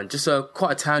that point, just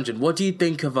quite a tangent. What do you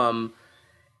think of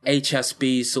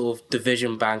HSBC's sort of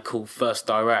division bank called First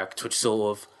Direct, which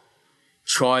sort of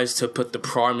tries to put the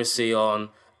primacy on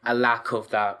a lack of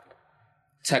that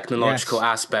technological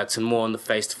aspect and more on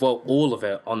the all of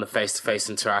it on the face-to-face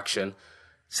interaction?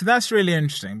 So that's really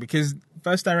interesting because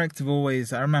First Direct have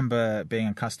always, I remember being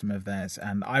a customer of theirs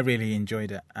and I really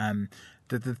enjoyed it.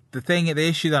 The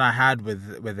issue that I had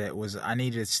with it was I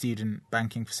needed student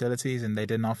banking facilities and they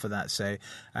didn't offer that. So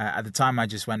at the time I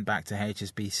just went back to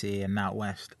HSBC and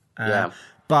NatWest.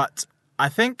 But I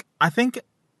think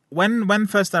when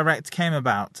First Direct came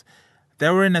about, they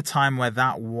were in a time where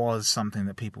that was something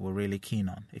that people were really keen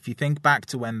on. If you think back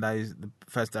to when the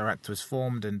First Direct was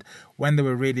formed and when they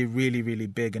were really, really, really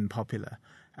big and popular,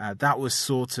 that was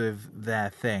sort of their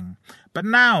thing. But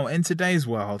now in today's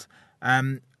world,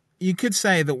 you could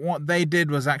say that what they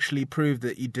did was actually prove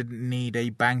that you didn't need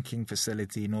a banking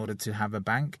facility in order to have a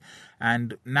bank.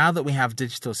 And now that we have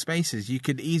digital spaces, you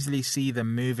could easily see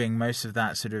them moving most of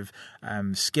that sort of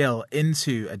skill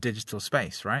into a digital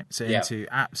space, right? So into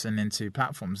apps and into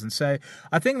platforms. And so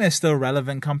I think they're still a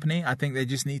relevant company. I think they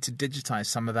just need to digitize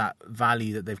some of that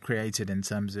value that they've created in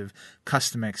terms of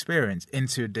customer experience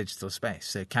into a digital space.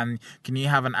 So can you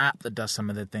have an app that does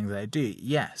some of the things that they do?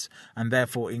 Yes. And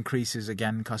therefore increases,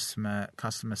 again, customer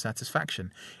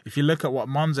satisfaction. If you look at what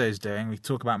Monzo is doing, we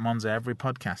talk about Monzo every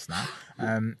podcast now.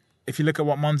 If you look at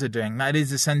what Monzo are doing, that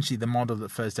is essentially the model that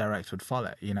First Direct would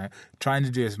follow, trying to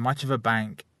do as much of a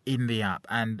bank in the app.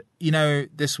 And,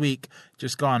 this week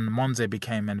just gone, Monzo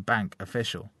became a bank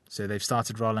official. So they've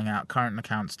started rolling out current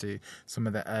accounts to some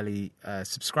of the early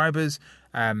subscribers.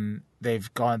 They've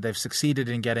succeeded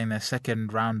in getting their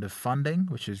second round of funding,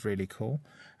 which is really cool.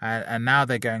 And now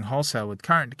they're going wholesale with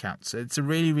current accounts. So it's a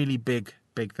really, really big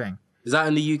thing. Is that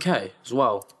in the UK as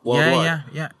well? Worldwide?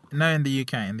 Yeah. No, in the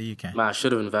UK. Man, I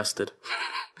should have invested.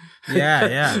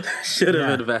 Yeah. Should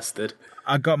have invested.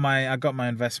 I got my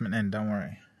investment in. Don't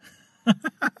worry.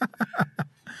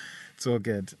 It's all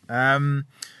good.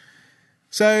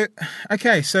 So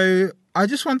I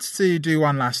just wanted to do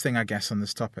one last thing, I guess, on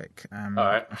this topic. All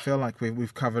right. I feel like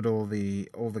we've covered all the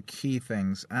key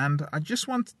things, and I just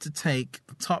wanted to take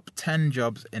the top 10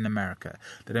 jobs in America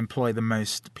that employ the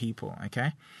most people.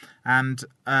 Okay, and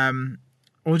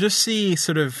we'll just see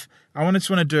sort of. I just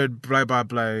want to do a blow by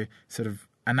blow sort of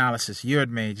analysis. You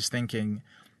and me, just thinking.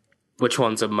 Which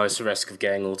one's at most risk of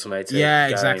getting automated? Yeah,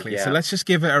 exactly. Yeah. So let's just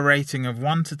give it a rating of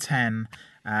 1 to 10.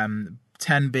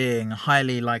 10 being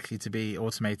highly likely to be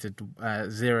automated,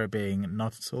 0 being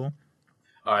not at all.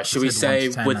 All right, should we say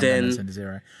within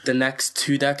the next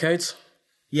 2 decades?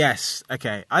 Yes.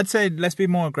 Okay. I'd say let's be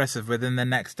more aggressive within the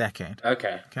next decade.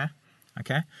 Okay.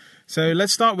 Okay. So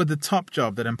let's start with the top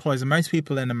job that employs the most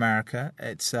people in America.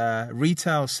 It's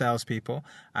retail salespeople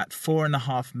at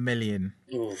 4.5 million.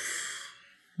 Oof.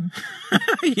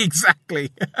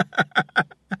 Exactly.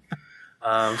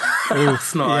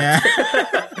 That's not. Yeah.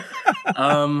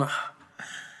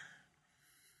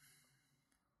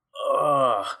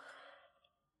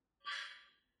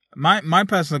 My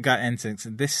personal gut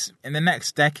instinct, this in the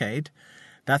next decade,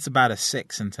 that's about a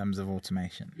 6 in terms of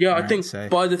automation. Yeah, right? I think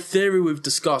by the theory we've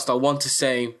discussed, I want to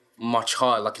say much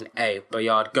higher, like an 8. But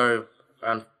yeah, I'd go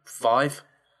around 5.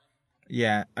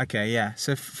 Yeah. Okay. Yeah.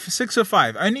 So 6 or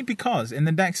 5, only because in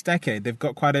the next decade they've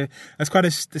got there's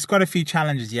quite a few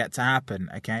challenges yet to happen.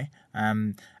 Okay.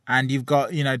 And you've got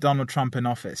Donald Trump in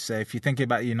office. So if you think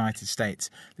about the United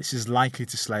States, this is likely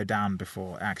to slow down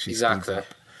before it actually speeds up.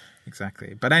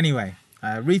 Exactly. But anyway,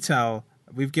 retail,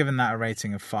 we've given that a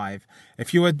rating of 5.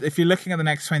 If you're looking at the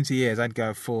next 20 years, I'd go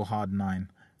a full hard 9,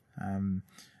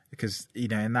 because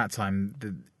in that time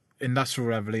the industrial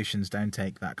revolutions don't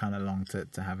take that kind of long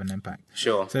to have an impact.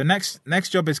 Sure. So next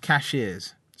job is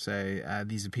cashiers. So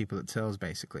these are people at tills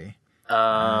basically.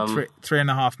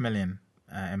 3.5 million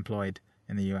employed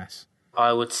in the US.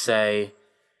 I would say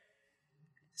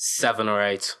 7 or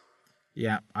 8.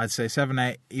 Yeah, I'd say 7,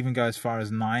 8, even go as far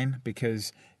as 9,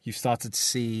 because you've started to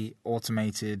see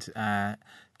automated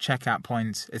checkout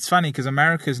points. It's funny because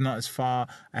America's not as far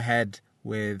ahead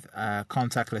with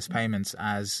contactless payments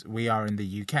as we are in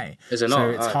the UK. Is it not?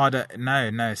 So it's harder. No,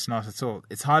 it's not at all.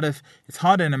 It's harder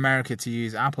in America to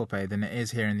use Apple Pay than it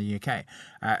is here in the UK.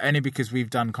 Only because we've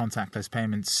done contactless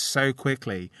payments so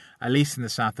quickly, at least in the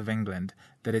south of England,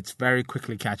 that it's very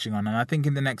quickly catching on. And I think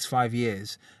in the next 5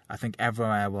 years, I think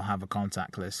everywhere will have a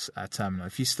contactless terminal.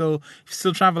 If you still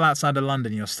travel outside of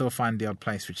London, you'll still find the odd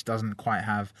place which doesn't quite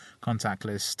have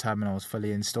contactless terminals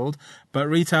fully installed. But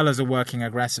retailers are working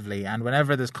aggressively, and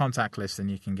whenever there's contactless, then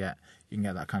you can get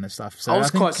that kind of stuff. So I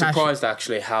was quite surprised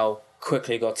actually how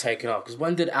quickly it got taken up. Because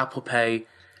when did Apple Pay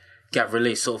get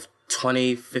released? Sort of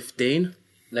 2015,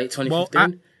 late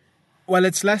 2015. Well,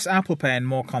 it's less Apple Pay and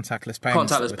more contactless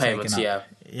payments. Contactless payments, yeah.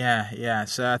 Yeah.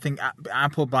 So I think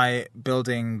Apple, by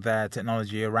building their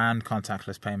technology around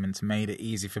contactless payments, made it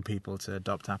easy for people to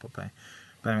adopt Apple Pay.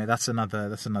 But anyway, that's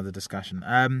another discussion.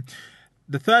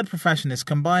 The third profession is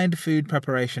combined food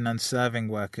preparation and serving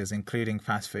workers, including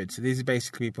fast food. So these are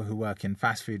basically people who work in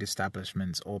fast food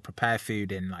establishments or prepare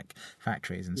food in like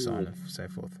factories and so on and so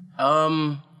forth.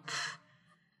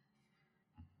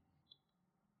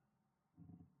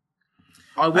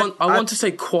 I want to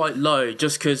say quite low,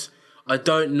 just because I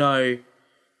don't know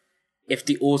if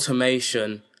the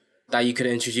automation that you could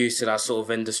introduce to that sort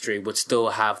of industry would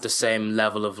still have the same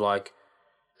level of like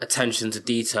attention to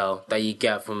detail that you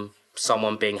get from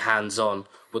someone being hands-on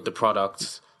with the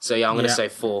products. So yeah, I'm going to say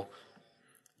 4.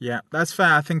 Yeah, that's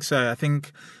fair. I think so. I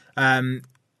think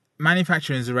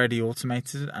manufacturing is already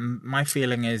automated, and my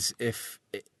feeling is if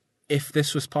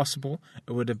this was possible,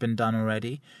 it would have been done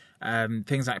already.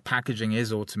 Things like packaging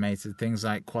is automated. Things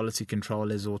like quality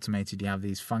control is automated. You have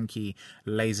these funky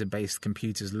laser-based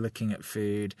computers looking at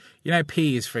food.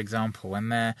 Peas, for example, when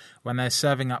they're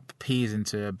serving up peas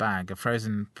into a bag, a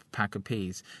frozen pack of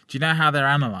peas. Do you know how they're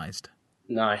analyzed?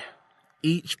 No.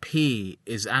 Each pea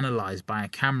is analyzed by a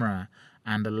camera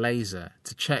and a laser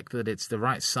to check that it's the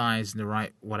right size and the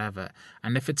right whatever.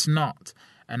 And if it's not,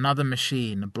 another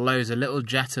machine blows a little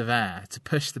jet of air to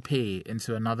push the pea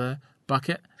into another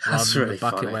bucket. That's rather than really the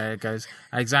bucket funny. where it goes.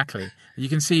 Exactly. You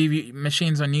can see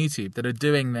machines on YouTube that are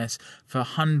doing this for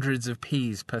hundreds of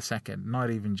peas per second. Not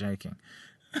even joking.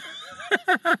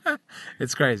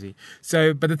 It's crazy.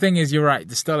 So, but the thing is, you're right.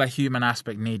 There's still a human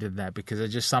aspect needed there, because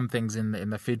there's just some things in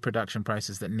the food production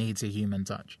process that needs a human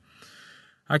touch.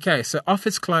 Okay, so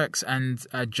office clerks and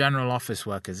general office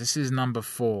workers. This is number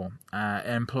 4. It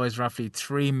employs roughly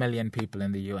 3 million people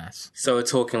in the US. So we're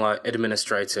talking like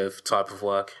administrative type of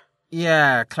work.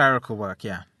 Yeah, clerical work,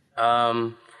 yeah.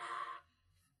 I'd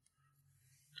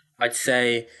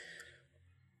say,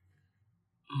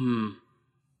 I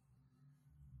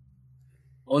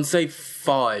want to say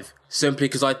 5, simply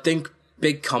because I think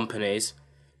big companies,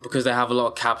 because they have a lot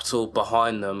of capital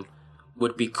behind them,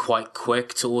 would be quite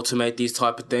quick to automate these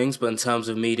type of things. But in terms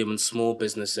of medium and small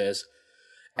businesses,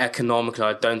 economically,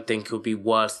 I don't think it would be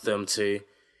worth them to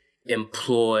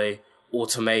employ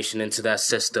automation into their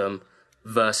system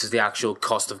versus the actual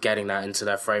cost of getting that into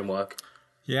their framework.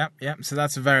 Yeah. So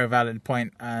that's a very valid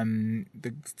point.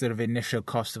 The sort of initial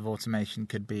cost of automation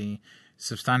could be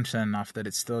substantial enough that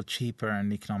it's still cheaper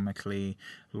and economically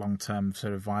long-term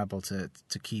sort of viable to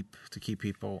keep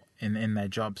people in their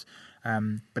jobs.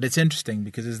 But it's interesting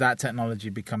because as that technology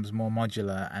becomes more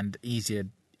modular and easier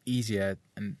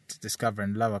and to discover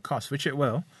and lower cost, which it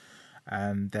will,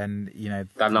 then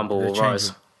that number will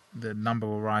rise. The number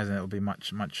will rise, and it will be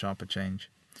much sharper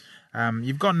change.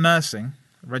 You've got nursing,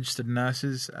 registered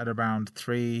nurses at around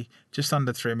just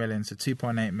under 3 million, so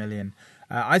 2.8 million.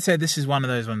 I'd say this is one of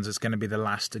those ones that's going to be the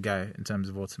last to go in terms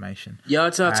of automation. Yeah,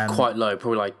 I'd say that's quite low,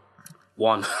 probably like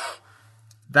 1.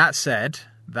 That said,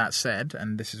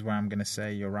 and this is where I'm going to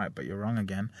say you're right, but you're wrong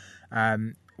again.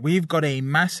 We've got a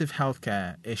massive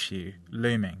healthcare issue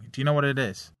looming. Do you know what it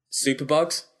is?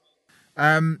 Superbugs?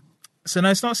 So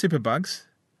no, it's not superbugs.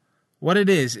 What it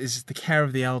is the care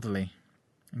of the elderly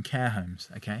in care homes,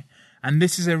 okay? And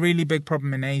this is a really big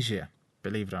problem in Asia,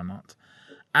 believe it or not.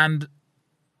 And,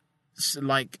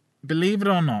 believe it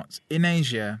or not, in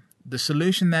Asia, the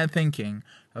solution they're thinking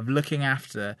of looking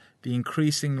after the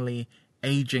increasingly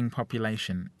aging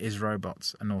population is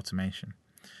robots and automation.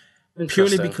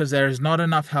 Purely because there is not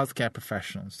enough healthcare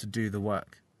professionals to do the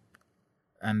work.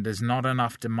 And there's not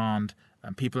enough demand,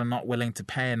 and people are not willing to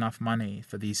pay enough money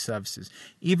for these services.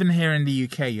 Even here in the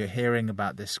UK, you're hearing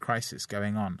about this crisis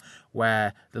going on,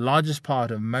 where the largest part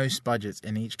of most budgets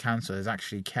in each council is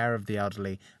actually care of the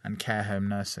elderly and care home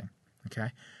nursing.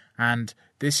 Okay? And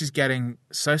this is getting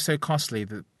so costly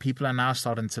that people are now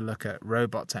starting to look at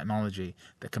robot technology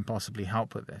that can possibly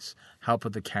help with this, help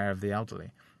with the care of the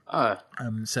elderly.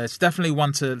 So it's definitely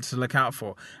one to look out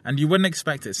for. And you wouldn't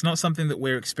expect it. It's not something that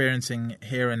we're experiencing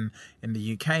here in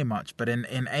the UK much, but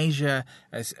in Asia,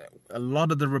 as a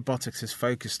lot of the robotics is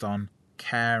focused on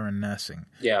care and nursing.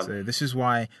 Yeah. So this is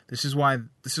why this is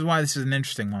an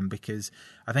interesting one, because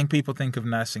I think people think of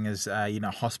nursing as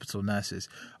hospital nurses.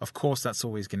 Of course, that's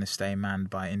always going to stay manned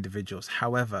by individuals.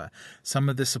 However, some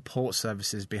of the support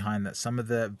services behind that, some of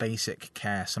the basic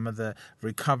care, some of the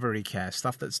recovery care,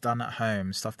 stuff that's done at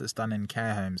home, stuff that's done in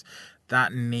care homes,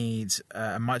 that needs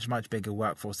a much bigger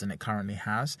workforce than it currently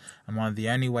has. And one of the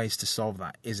only ways to solve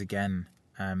that is, again,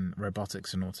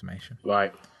 robotics and automation.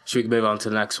 Right. Should we move on to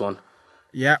the next one?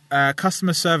 Yeah,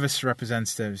 customer service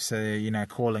representatives, so,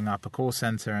 calling up a call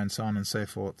center and so on and so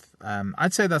forth.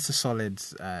 I'd say that's a solid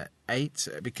 8,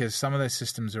 because some of those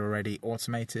systems are already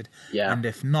automated. Yeah. And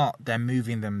if not, they're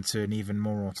moving them to an even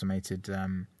more automated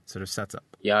sort of setup.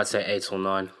 Yeah, I'd say 8 or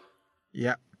 9.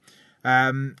 Yeah.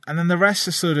 And then the rest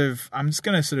are I'm just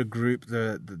going to sort of group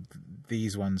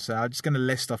these ones. So I'm just going to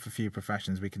list off a few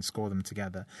professions. We can score them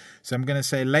together. So I'm going to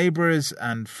say labourers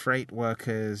and freight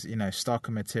workers, stock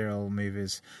and material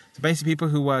movers. So basically people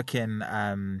who work in,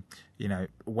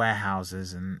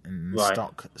 warehouses and right.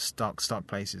 stock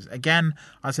places. Again,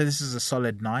 I'd say this is a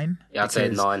solid 9. Yeah, I'd say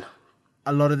 9.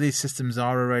 A lot of these systems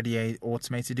are already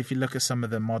automated. If you look at some of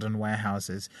the modern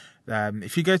warehouses,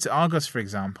 if you go to Argos, for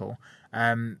example,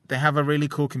 they have a really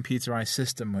cool computerized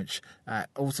system which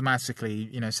automatically,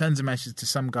 sends a message to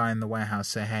some guy in the warehouse,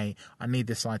 say, "Hey, I need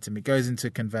this item." It goes into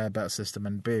a conveyor belt system,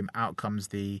 and boom, out comes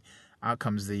the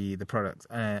product.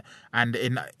 And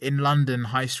in London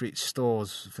high street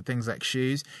stores for things like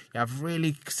shoes, you have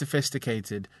really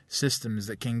sophisticated systems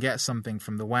that can get something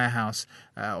from the warehouse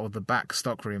or the back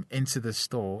stock room into the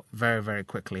store very, very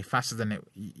quickly, faster than it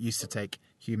used to take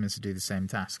humans to do the same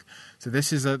task. So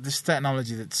this is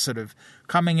technology that's sort of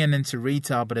coming into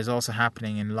retail, but is also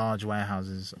happening in large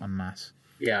warehouses en masse.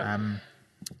 Yeah.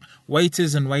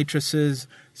 Waiters and waitresses,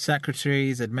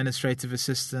 secretaries, administrative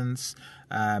assistants,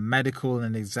 medical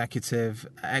and executive,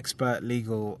 expert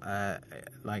legal,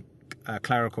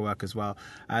 clerical work as well.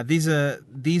 These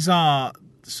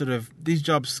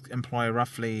jobs employ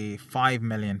roughly 5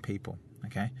 million people.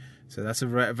 Okay, so that's a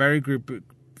very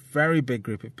big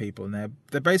group of people, and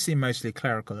they're basically mostly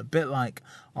clerical, a bit like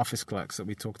office clerks that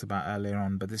we talked about earlier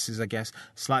on. But this is, I guess,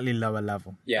 slightly lower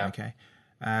level. Yeah. Okay.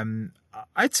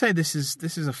 I'd say this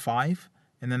is a 5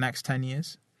 in the next 10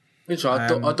 years.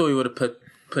 Interesting. I thought you would have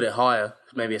put it higher,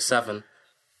 maybe a 7.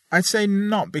 I'd say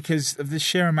not, because of the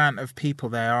sheer amount of people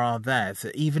there are there.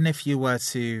 That even if you were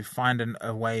to find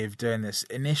a way of doing this,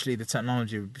 initially the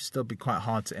technology would still be quite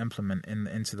hard to implement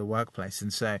into the workplace.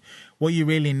 And so what you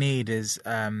really need is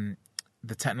the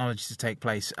technology to take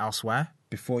place elsewhere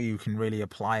before you can really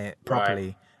apply it properly.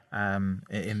 Right.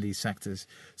 In these sectors.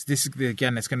 So this is,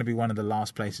 again, it's going to be one of the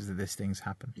last places that this thing's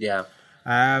happen. Yeah.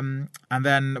 And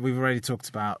then we've already talked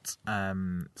about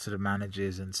sort of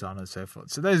managers and so on and so forth.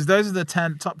 So those are the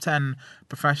top 10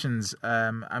 professions.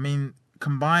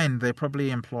 Combined, they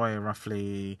probably employ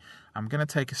roughly, I'm going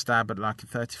to take a stab at like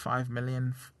 35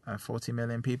 million, 40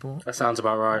 million people. That sounds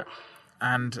about right.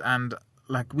 And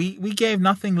like we gave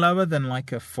nothing lower than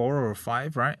like a 4 or a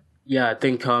 5, right? Yeah, I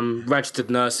think registered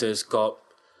nurses got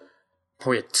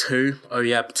probably a 2. Oh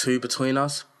yeah, 2 between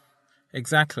us.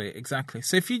 Exactly.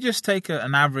 So if you just take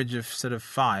an average of sort of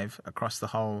 5 across the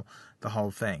whole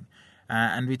thing,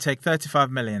 and we take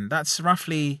 35 million, that's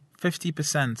roughly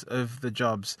 50% of the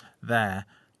jobs there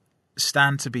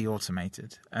stand to be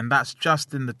automated, and that's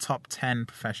just in the top 10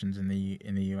 professions in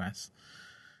the US.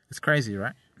 It's crazy,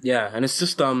 right? Yeah, and it's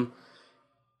just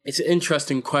it's an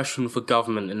interesting question for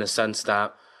government in the sense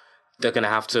that they're going to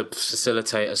have to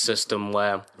facilitate a system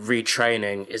where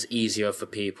retraining is easier for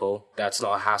people. That's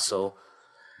not a hassle.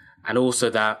 And also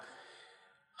that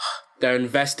they're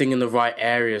investing in the right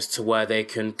areas to where they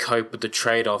can cope with the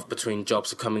trade-off between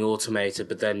jobs becoming automated,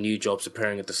 but then new jobs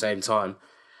appearing at the same time.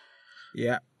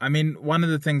 Yeah. I mean, one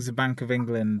of the things the Bank of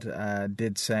England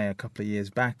did say a couple of years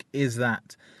back is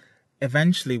that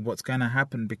eventually what's going to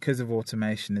happen because of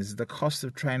automation is the cost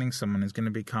of training someone is going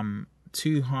to become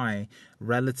too high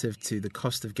relative to the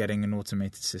cost of getting an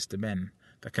automated system in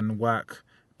that can work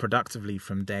productively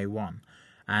from day one.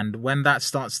 And when that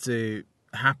starts to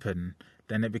happen,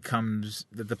 then it becomes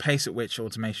the pace at which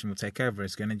automation will take over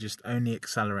is going to just only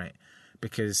accelerate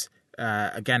because,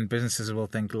 again, businesses will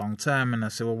think long term and they'll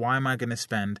say, well, why am I going to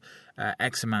spend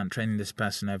X amount training this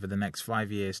person over the next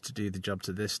 5 years to do the job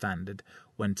to this standard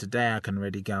when today I can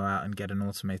already go out and get an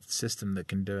automated system that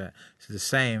can do it to the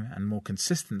same and more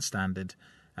consistent standard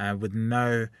with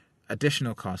no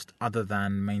additional cost other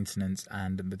than maintenance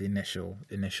and the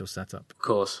initial setup. Of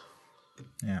course.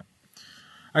 Yeah.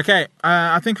 Okay,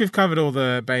 I think we've covered all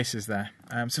the bases there.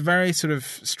 It's a very sort of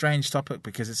strange topic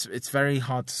because it's very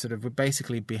hard to sort of, we're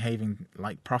basically behaving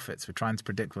like prophets. We're trying to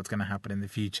predict what's going to happen in the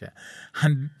future.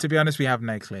 And to be honest, we have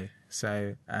no clue.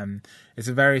 So it's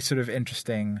a very sort of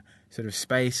interesting sort of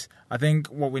space. I think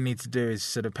what we need to do is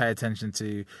sort of pay attention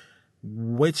to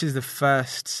which is the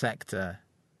first sector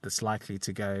that's likely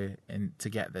to go in to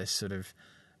get this sort of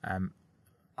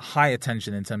high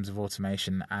attention in terms of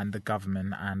automation and the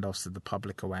government and also the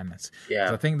public awareness. Yeah.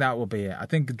 So I think that will be it. I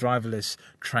think driverless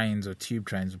trains or tube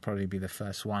trains will probably be the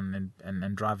first one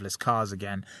and driverless cars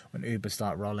again when Uber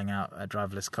start rolling out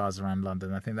driverless cars around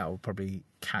London. I think that will probably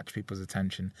catch people's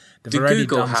attention. Do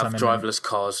Google have driverless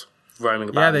cars roaming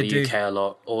about in the UK a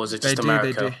lot, or is it just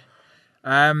America? They do.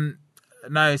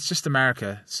 No, it's just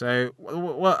America. So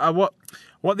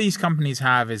what these companies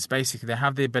have is basically they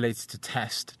have the ability to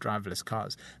test driverless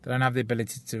cars. They don't have the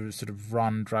ability to sort of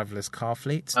run driverless car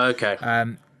fleets. Okay.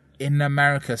 In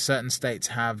America, certain states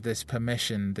have this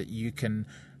permission that you can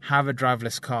have a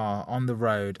driverless car on the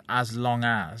road as long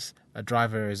as a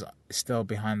driver is still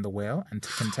behind the wheel and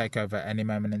can take over at any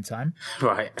moment in time.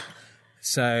 Right.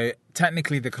 So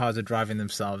technically the cars are driving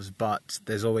themselves, but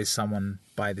there's always someone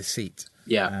by the seat.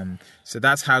 Yeah. So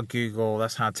that's how Google,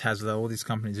 that's how Tesla, all these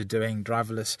companies are doing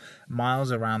driverless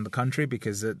miles around the country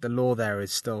because the law there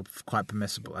is still quite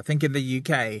permissible. I think in the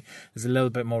UK there's a little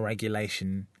bit more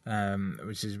regulation,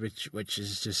 which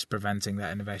is just preventing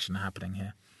that innovation happening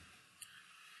here.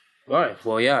 Right.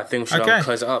 Well, yeah, I think we should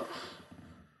close it up.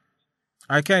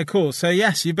 Okay, cool. So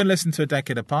yes, you've been listening to A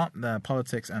Decade Apart, the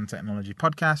Politics and Technology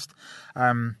podcast.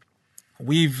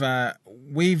 We've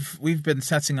been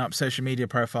setting up social media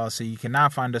profiles, so you can now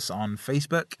find us on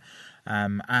Facebook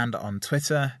and on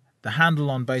Twitter. The handle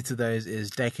on both of those is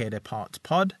Decade Apart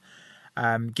Pod.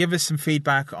 Give us some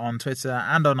feedback on Twitter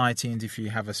and on iTunes if you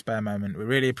have a spare moment. We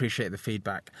really appreciate the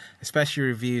feedback, especially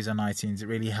reviews on iTunes. It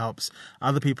really helps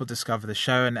other people discover the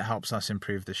show and it helps us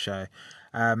improve the show.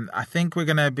 I think we're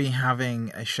going to be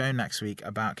having a show next week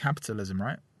about capitalism,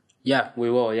 right? Yeah,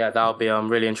 we will. Yeah, that'll be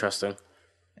really interesting.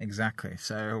 Exactly.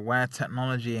 So where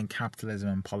technology and capitalism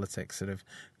and politics sort of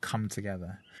come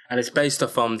together. And it's based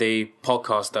off on the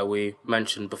podcast that we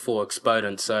mentioned before,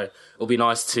 Exponent. So it'll be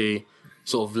nice to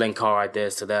sort of link our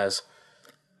ideas to theirs.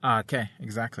 Okay,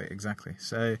 exactly.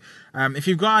 So if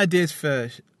you've got ideas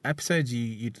for episodes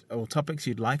or topics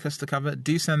you'd like us to cover,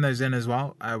 do send those in as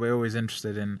well. We're always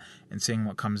interested in seeing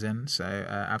what comes in, so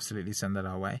absolutely send that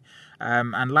our way.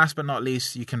 And last but not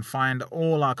least, you can find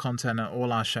all our content and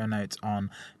all our show notes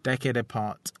on Decade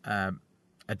Apart. I'm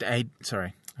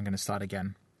going to start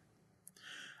again.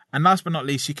 And last but not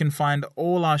least, you can find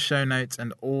all our show notes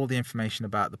and all the information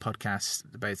about the podcast,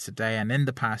 both today and in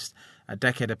the past, at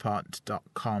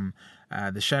decadeapart.com.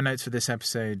 The show notes for this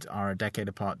episode are at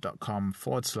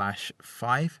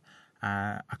decadeapart.com/5.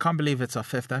 I can't believe it's our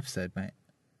 5th episode, mate.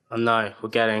 I know, we're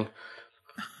getting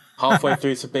halfway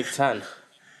through to Big 10.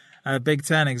 Big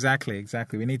 10, exactly.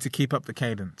 We need to keep up the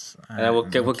cadence. And then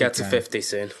we'll get to 50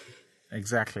 soon.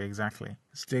 Exactly.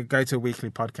 Let's go to a weekly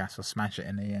podcast or smash it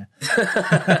in a year.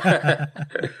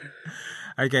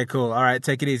 Okay, cool. All right,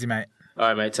 take it easy, mate. All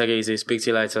right, mate. Take it easy. Speak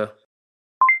to you later.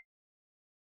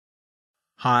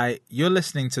 Hi, you're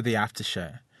listening to The After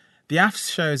Show. The After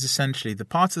Show is essentially the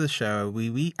part of the show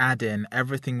where we add in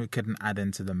everything we couldn't add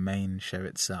into the main show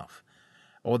itself.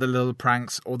 All the little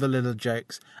pranks, all the little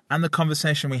jokes, and the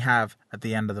conversation we have at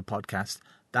the end of the podcast,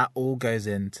 that all goes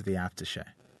into The After Show.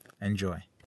 Enjoy.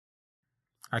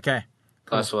 Okay.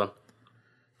 Cool. Nice one.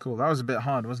 Cool. That was a bit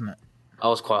hard, wasn't it? That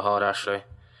was quite hard, actually.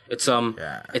 It's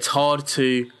It's hard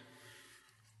to,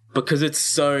 because it's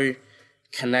so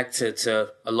connected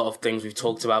to a lot of things we've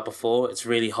talked about before. It's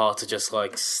really hard to just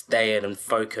like stay in and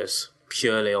focus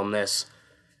purely on this.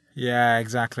 Yeah,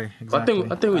 exactly. I think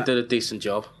we did a decent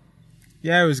job.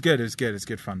 Yeah, it was good. It's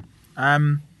good fun.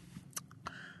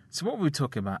 So what were we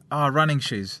talking about? Oh, running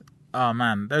shoes. Oh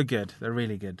man, they're good. They're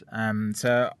really good.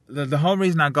 So the whole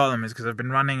reason I got them is because I've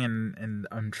been running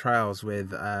on trails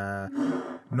with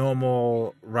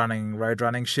normal road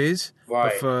running shoes.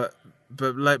 Right. But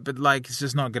it's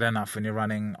just not good enough when you're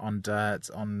running on dirt,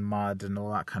 on mud, and all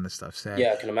that kind of stuff. So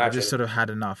Yeah, I can imagine. I just sort of had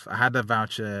enough. I had a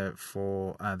voucher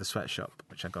for the sweatshop,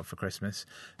 which I got for Christmas.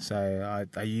 So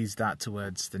I used that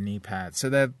towards the knee pads. So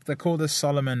they're called the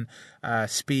Solomon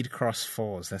Speed Cross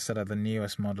 4s. They're sort of the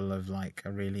newest model of like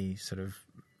a really sort of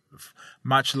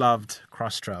much loved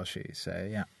cross trail shoe. So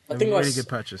yeah, I think really good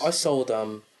purchase. I sold I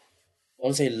want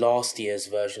to say last year's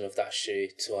version of that shoe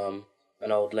to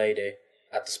an old lady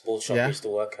at the sports shop I used to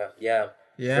work at. Yeah,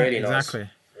 really exactly.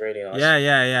 Nice. Really nice.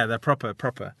 Yeah. They're proper.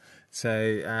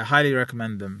 So highly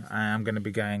recommend them. I'm going to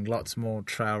be going lots more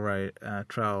trail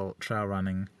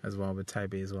running as well with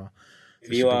Toby as well. So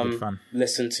Have you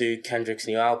listened to Kendrick's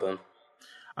new album?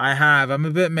 I have. I'm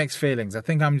a bit mixed feelings. I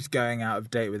think I'm just going out of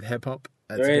date with hip hop.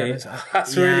 Really?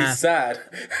 That's really sad.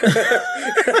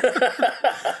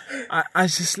 I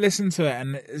just listened to it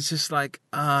and it's just like,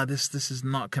 this is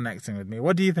not connecting with me.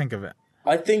 What do you think of it?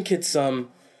 I think it's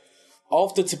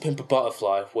after To Pimp a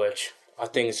Butterfly, which I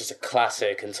think is just a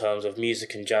classic in terms of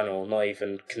music in general, not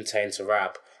even contained to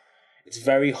rap. It's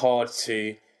very hard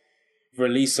to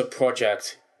release a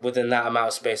project within that amount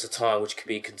of space of time which could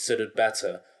be considered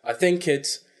better. I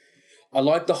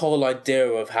like the whole idea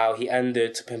of how he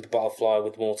ended To Pimp a Butterfly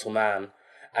with Mortal Man,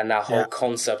 and that whole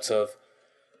concept of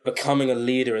becoming a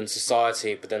leader in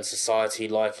society, but then society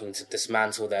liking to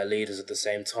dismantle their leaders at the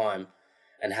same time,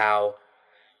 and how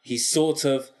he's sort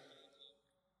of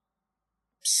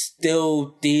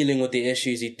still dealing with the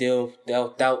issues he dealt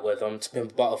with on To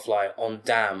Pimp a Butterfly on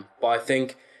Damn. But I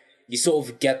think you sort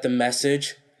of get the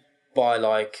message by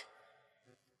like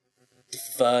the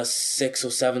first 6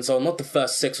 or 7 songs. Not the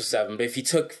first 6 or 7, but if you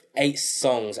took 8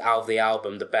 songs out of the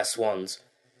album, the best ones,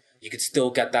 you could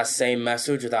still get that same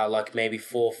message without like maybe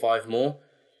 4 or 5 more.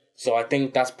 So I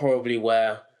think that's probably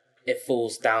where it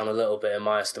falls down a little bit in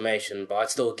my estimation, but I'd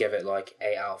still give it like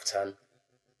 8 out of 10.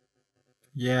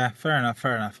 Yeah, fair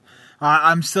enough.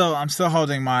 I'm still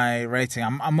holding my rating.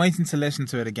 I'm waiting to listen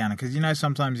to it again because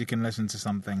sometimes you can listen to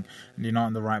something and you're not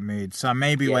in the right mood. So I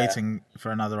may be waiting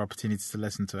for another opportunity to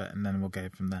listen to it, and then we'll go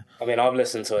from there. I mean, I've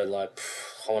listened to it like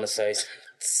I want to say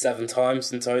 7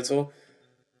 times in total.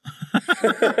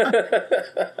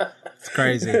 It's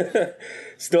crazy.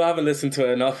 Still haven't listened to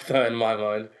it enough though, in my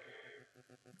mind.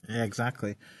 Yeah,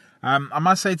 exactly. I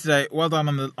must say today, well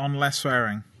done on less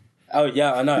swearing. Oh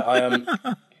yeah, I know. I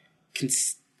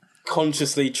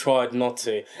consciously tried not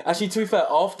to. Actually, to be fair,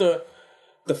 after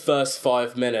the first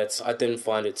 5 minutes, I didn't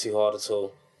find it too hard at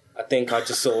all. I think I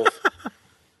just sort of,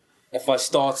 if I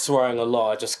start swearing a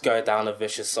lot, I just go down a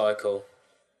vicious cycle.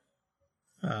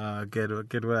 Good work.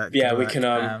 Yeah, good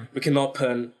work.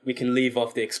 we can leave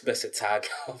off the explicit tag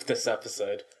of this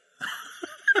episode.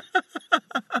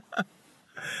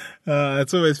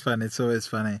 It's always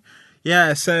funny.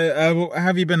 Yeah, so how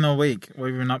have you been all week? What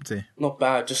have you been up to? Not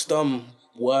bad, just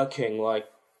working, like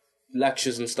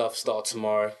lectures and stuff start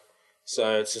tomorrow.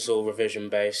 So it's just all revision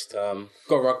based. Got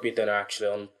rugby dinner actually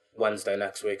on Wednesday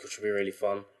next week, which will be really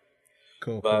fun.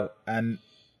 Cool. And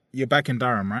you're back in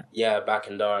Durham, right? Yeah, back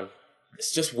in Durham.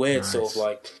 It's just weird, Nice. sort of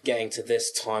like getting to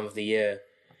this time of the year,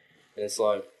 and it's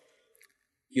like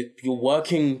you're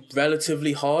working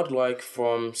relatively hard, like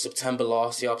from September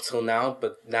last year up till now,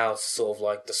 but now it's sort of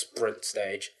like the sprint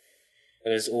stage,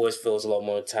 and it always feels a lot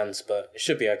more intense, but it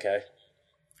should be okay.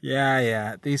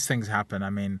 Yeah. These things happen. I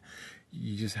mean,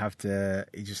 you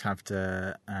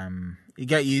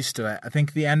get used to it. I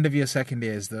think the end of your second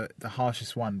year is the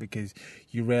harshest one because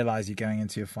you realise you're going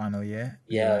into your final year.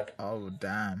 Yeah. Like, oh,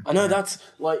 damn. I know, that's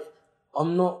like,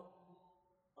 I'm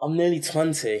nearly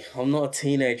 20. I'm not a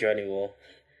teenager anymore.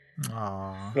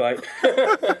 Aww. Like,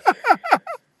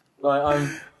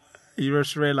 I'm. You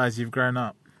just realise you've grown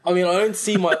up. I mean, I don't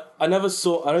see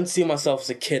myself as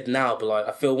a kid now, but like,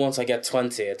 I feel once I get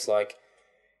 20, it's like,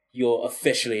 you're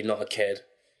officially not a kid,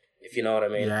 if you know what I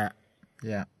mean. Yeah,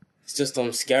 yeah. It's just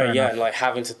scary, yeah, and like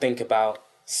having to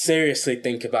seriously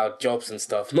think about jobs and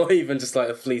stuff, not even just like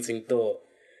a fleeting thought.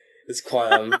 It's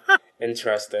quite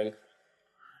interesting.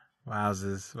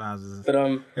 Wowzers.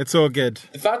 But it's all good.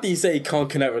 the fact that you say you can't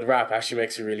connect with rap actually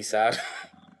makes me really sad.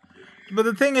 But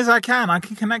the thing is, I can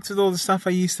connect with all the stuff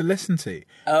I used to listen to.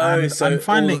 Oh, so I'm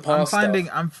finding stuff.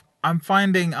 I'm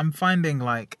finding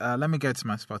like let me go to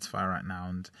my Spotify right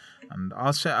now and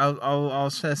I'll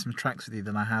share some tracks with you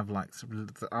that I have like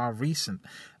that are recent.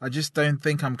 I just don't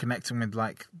think I'm connecting with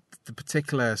like the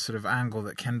particular sort of angle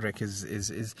that Kendrick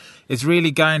is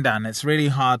really going down. It's really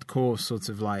hardcore sort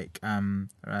of like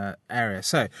area.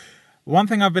 So one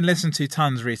thing I've been listening to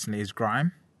tons recently is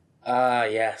grime. Ah,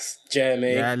 yes,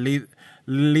 Jeremy. Yeah,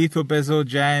 Lethal Bizzle,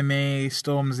 Jamie,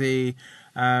 Stormzy,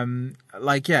 that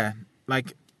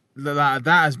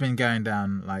has been going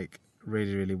down like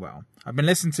really, really well. I've been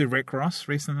listening to Rick Ross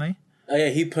recently. Oh yeah,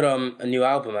 he put a new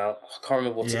album out. I can't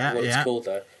remember what it's called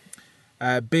though.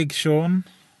 Big Sean.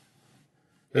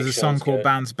 There's a song called good.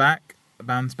 Bounce Back,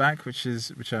 which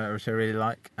I really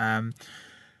like. I've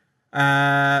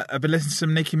been listening to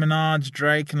some Nicki Minaj,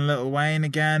 Drake, and Lil Wayne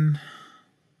again.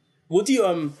 What do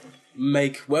you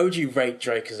where would you rate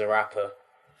Drake as a rapper?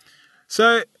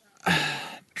 So,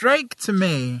 Drake to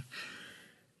me,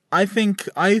 I think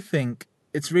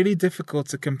it's really difficult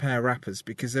to compare rappers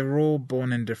because they're all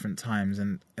born in different times,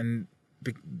 and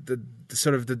the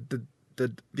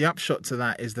upshot to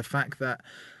that is the fact that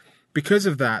because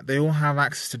of that, they all have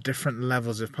access to different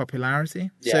levels of popularity.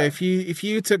 Yeah. So if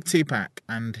you took Tupac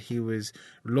and he was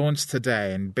launched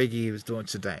today and Biggie was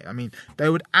launched today, I mean, they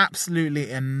would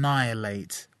absolutely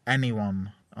annihilate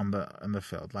anyone on the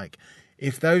field. Like,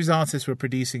 if those artists were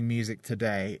producing music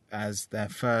today as their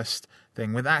first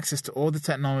thing, with access to all the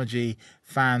technology,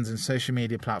 fans, and social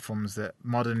media platforms that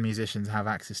modern musicians have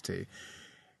access to,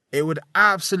 it would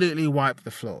absolutely wipe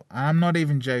the floor. And I'm not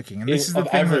even joking. And this is the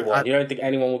thing everyone. You don't think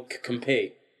anyone would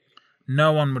compete?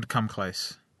 No one would come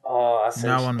close. Oh, that's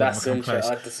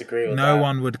interesting. I disagree with that. No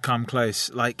one would come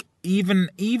close. Like, even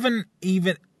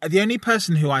the only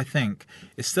person who I think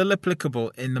is still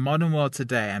applicable in the modern world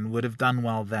today and would have done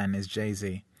well then is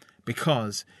Jay-Z,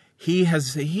 because he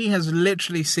has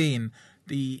literally seen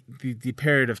the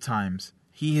period of times.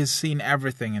 He has seen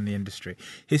everything in the industry.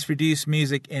 He's produced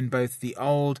music in both the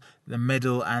old, the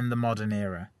middle, and the modern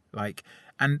era. Like,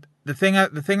 and the thing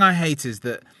I hate is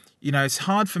that, you know, it's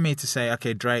hard for me to say,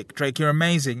 okay, Drake, you're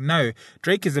amazing. No,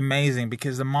 Drake is amazing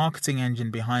because the marketing engine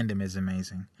behind him is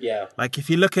amazing. Yeah. Like, if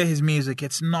you look at his music,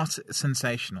 it's not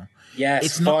sensational. Yes,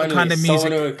 it's not the kind of music.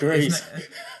 Someone who agrees.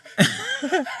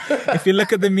 If you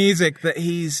look at the music that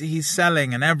he's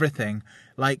selling and everything,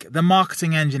 like, the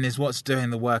marketing engine is what's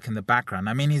doing the work in the background.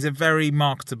 I mean, he's a very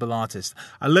marketable artist.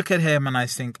 I look at him and I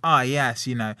think, yes,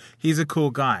 you know, he's a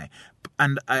cool guy.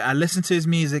 And I listen to his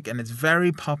music and it's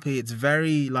very poppy. It's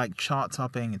very like chart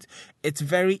topping. It's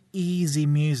very easy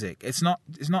music. He's not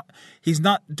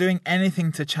doing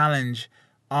anything to challenge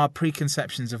our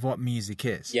preconceptions of what music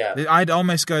is. Yeah. I'd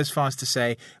almost go as far as to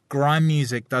say grime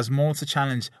music does more to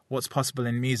challenge what's possible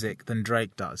in music than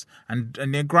Drake does. And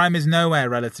grime is nowhere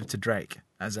relative to Drake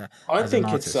as an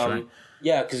artist, right?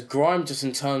 Yeah, because grime, just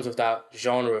in terms of that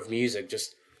genre of music,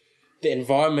 just the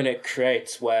environment it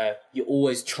creates where you're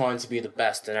always trying to be the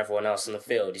best than everyone else in the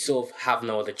field. You sort of have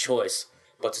no other choice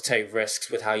but to take risks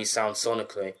with how you sound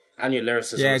sonically and your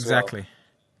lyricism as well.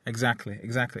 Exactly.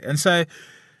 And so,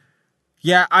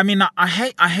 yeah, I mean, I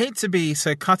hate to be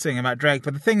so cutting about Drake,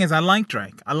 but the thing is, I like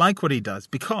Drake. I like what he does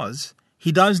because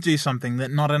he does do something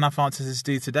that not enough artists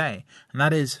do today, and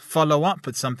that is follow up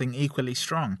with something equally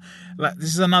strong. Like, this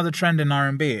is another trend in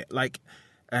R&B, like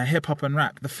hip hop and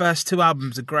rap. The first two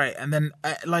albums are great, and then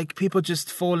like people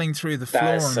just falling through the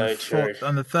floor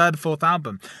on the third, fourth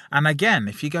album. And again,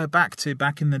 if you go back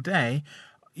in the day,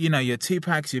 you know, your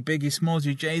Tupacs, your Biggie Smalls,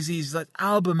 your Jay-Z's, like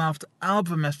album after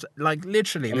album after, like,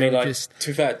 literally. I mean, like, to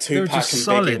be fair, Tupac and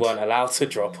Biggie weren't allowed to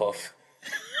drop off.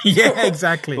 Yeah,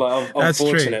 exactly. Like,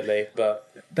 unfortunately, but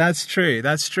that's true.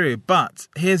 But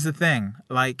here's the thing: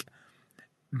 like,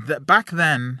 back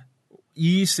then,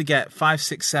 you used to get 5,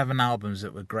 6, 7 albums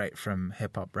that were great from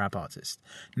hip hop rap artists.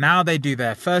 Now they do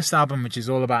their first album, which is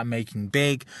all about making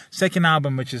big. Second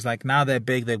album, which is like, now they're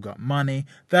big, they've got money.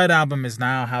 Third album is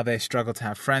now how they struggle to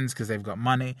have friends because they've got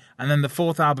money. And then the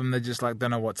fourth album, they're just like,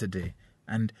 don't know what to do.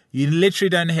 And you literally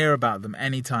don't hear about them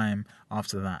anytime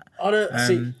after that. I don't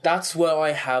see. That's where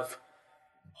I have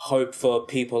hope for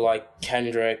people like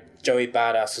Kendrick, Joey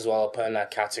Badass as well. I'll put in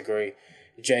that category.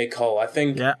 J. Cole. I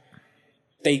think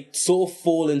they sort of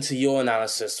fall into your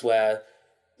analysis where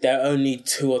they're only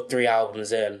 2 or 3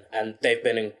 albums in and they've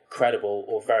been incredible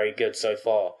or very good so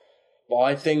far. But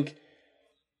I think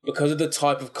because of the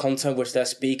type of content which they're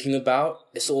speaking about,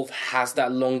 it sort of has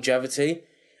that longevity,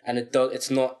 and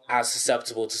it's not as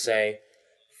susceptible to, say,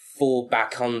 fall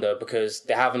back under, because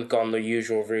they haven't gone the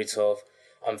usual route of,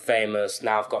 I'm famous,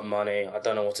 now I've got money, I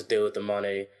don't know what to do with the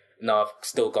money, no, I've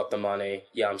still got the money,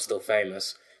 yeah, I'm still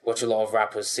famous, which a lot of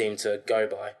rappers seem to go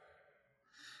by.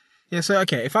 Yeah, so,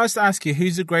 okay, if I was to ask you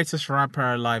who's the greatest rapper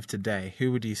alive today,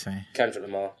 who would you say? Kendrick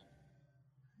Lamar.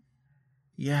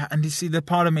 Yeah, and you see, the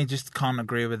part of me just can't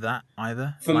agree with that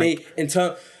either. For me,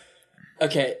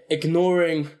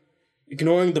 ignoring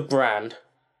the brand,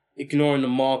 ignoring the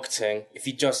marketing, if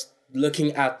you're just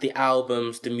looking at the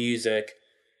albums, the music,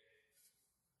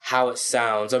 how it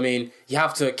sounds, I mean, you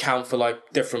have to account for,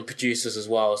 like, different producers as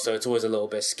well, so it's always a little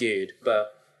bit skewed.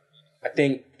 But I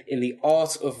think in the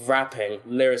art of rapping,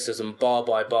 lyricism, bar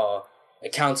by bar,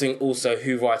 accounting also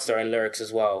who writes their own lyrics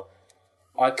as well,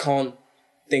 I can't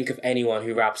think of anyone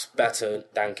who raps better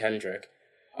than Kendrick.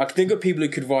 I can think of people who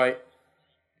could write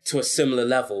to a similar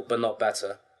level, but not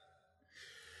better.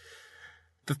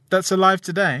 That's alive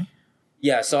today?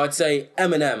 Yeah, so I'd say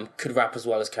Eminem could rap as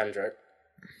well as Kendrick.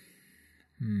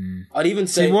 I'd even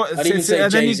say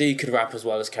Jay-Z could rap as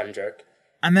well as Kendrick.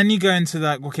 And then you go into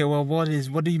that, okay, well, what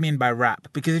do you mean by rap?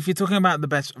 Because if you're talking about the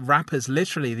best rappers,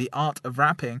 literally the art of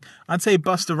rapping, I'd say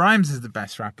Busta Rhymes is the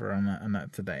best rapper on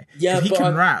that today. Yeah, he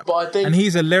can rap, but I think, and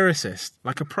he's a lyricist,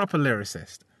 like a proper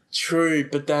lyricist. True,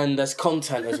 but then there's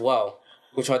content as well,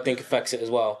 which I think affects it as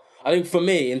well. I think for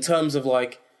me, in terms of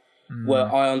like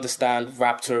where I understand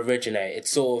rap to originate,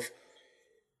 it's sort of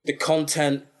the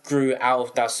content grew out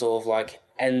of that sort of like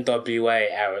NWA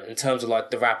era in terms of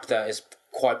like the rap that is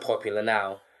quite popular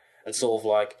now, and sort of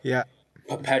like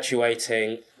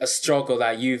perpetuating a struggle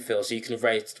that you feel, so you can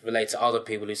relate to other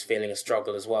people who's feeling a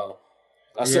struggle as well.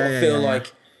 I sort of feel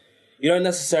like you don't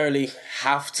necessarily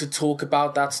have to talk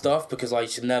about that stuff, because like you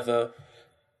should never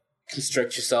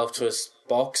constrict yourself to a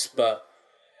box, but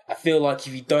I feel like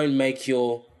if you don't make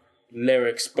your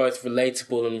lyrics both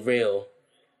relatable and real,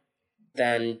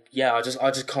 then I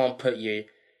just can't put you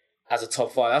as a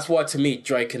top 5. That's why to me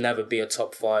Drake can never be a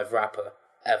top 5 rapper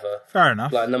ever. Fair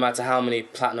enough. Like no matter how many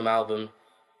platinum albums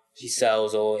he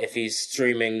sells, or if he's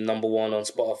streaming #1 on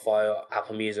Spotify or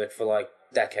Apple Music for like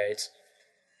decades.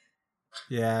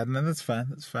 Yeah, no, that's fair.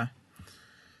 That's fair.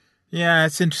 Yeah,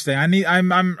 it's interesting. I'm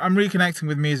reconnecting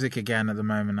with music again at the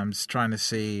moment. I'm just trying to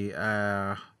see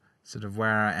sort of where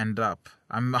I end up.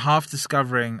 I'm half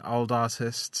discovering old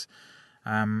artists.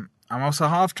 I'm also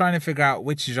half trying to figure out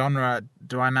which genre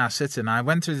do I now sit in. I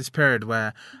went through this period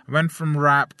where I went from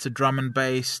rap to drum and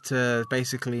bass to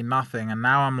basically nothing, and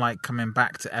now I'm like coming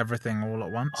back to everything all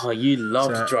at once. Oh, you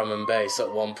loved drum and bass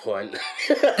at one point.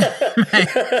 Mate,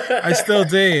 I still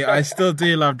do. I still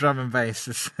do love drum and bass.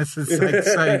 It's like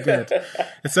so good.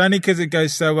 It's only because it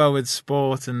goes so well with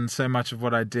sport and so much of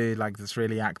what I do, like it's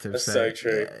really active. That's so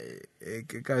true.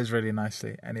 It goes really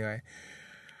nicely. Anyway.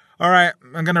 All right,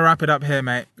 I'm going to wrap it up here,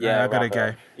 mate. Yeah, I got to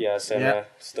go. Yeah, same there.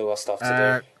 Still got stuff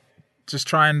to do. Just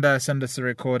try and send us a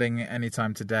recording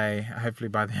anytime today, hopefully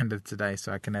by the end of today,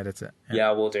 so I can edit it. Yeah,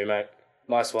 I will do, mate.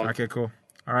 Nice one. Okay, cool.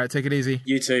 All right, take it easy.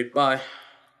 You too. Bye.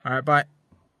 All right, bye.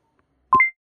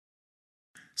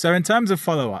 So in terms of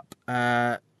follow-up,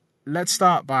 let's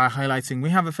start by highlighting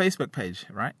we have a Facebook page,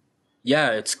 right?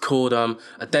 Yeah, it's called A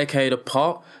Decade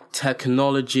Apart,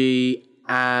 Technology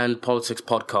and Politics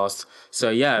Podcast. So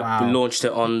yeah, we launched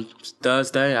it on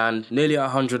Thursday and nearly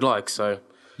 100 likes. So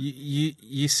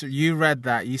you read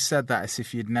that, you said that as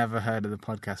if you'd never heard of the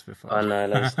podcast before. I know,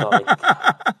 let's start.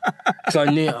 Because I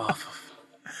knew.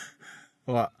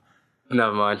 What?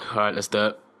 Never mind. All right, let's do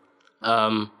it.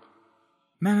 No.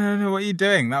 What are you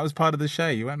doing? That was part of the show.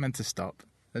 You weren't meant to stop.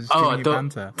 I was just giving you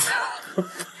banter.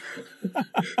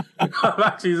 I've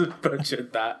actually just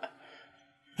butchered that.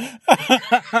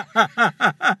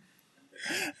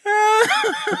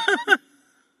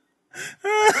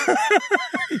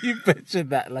 You pictured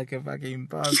that like a fucking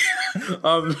bug.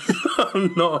 I'm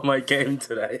not on my game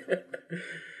today.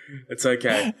 It's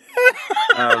okay.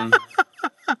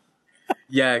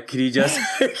 Yeah, can you just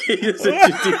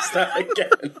introduce that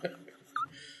again?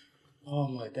 Oh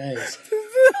my days.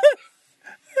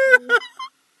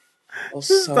 Oh,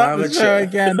 so start the show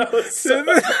again.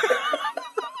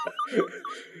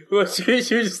 Well, should we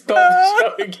just start the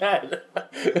show again?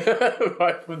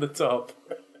 Right from the top.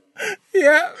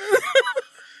 Yeah.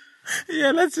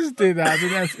 Yeah, let's just do that. I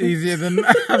think that's easier than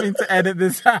having to edit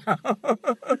this out.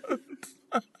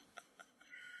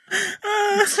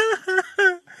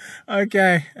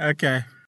 Okay.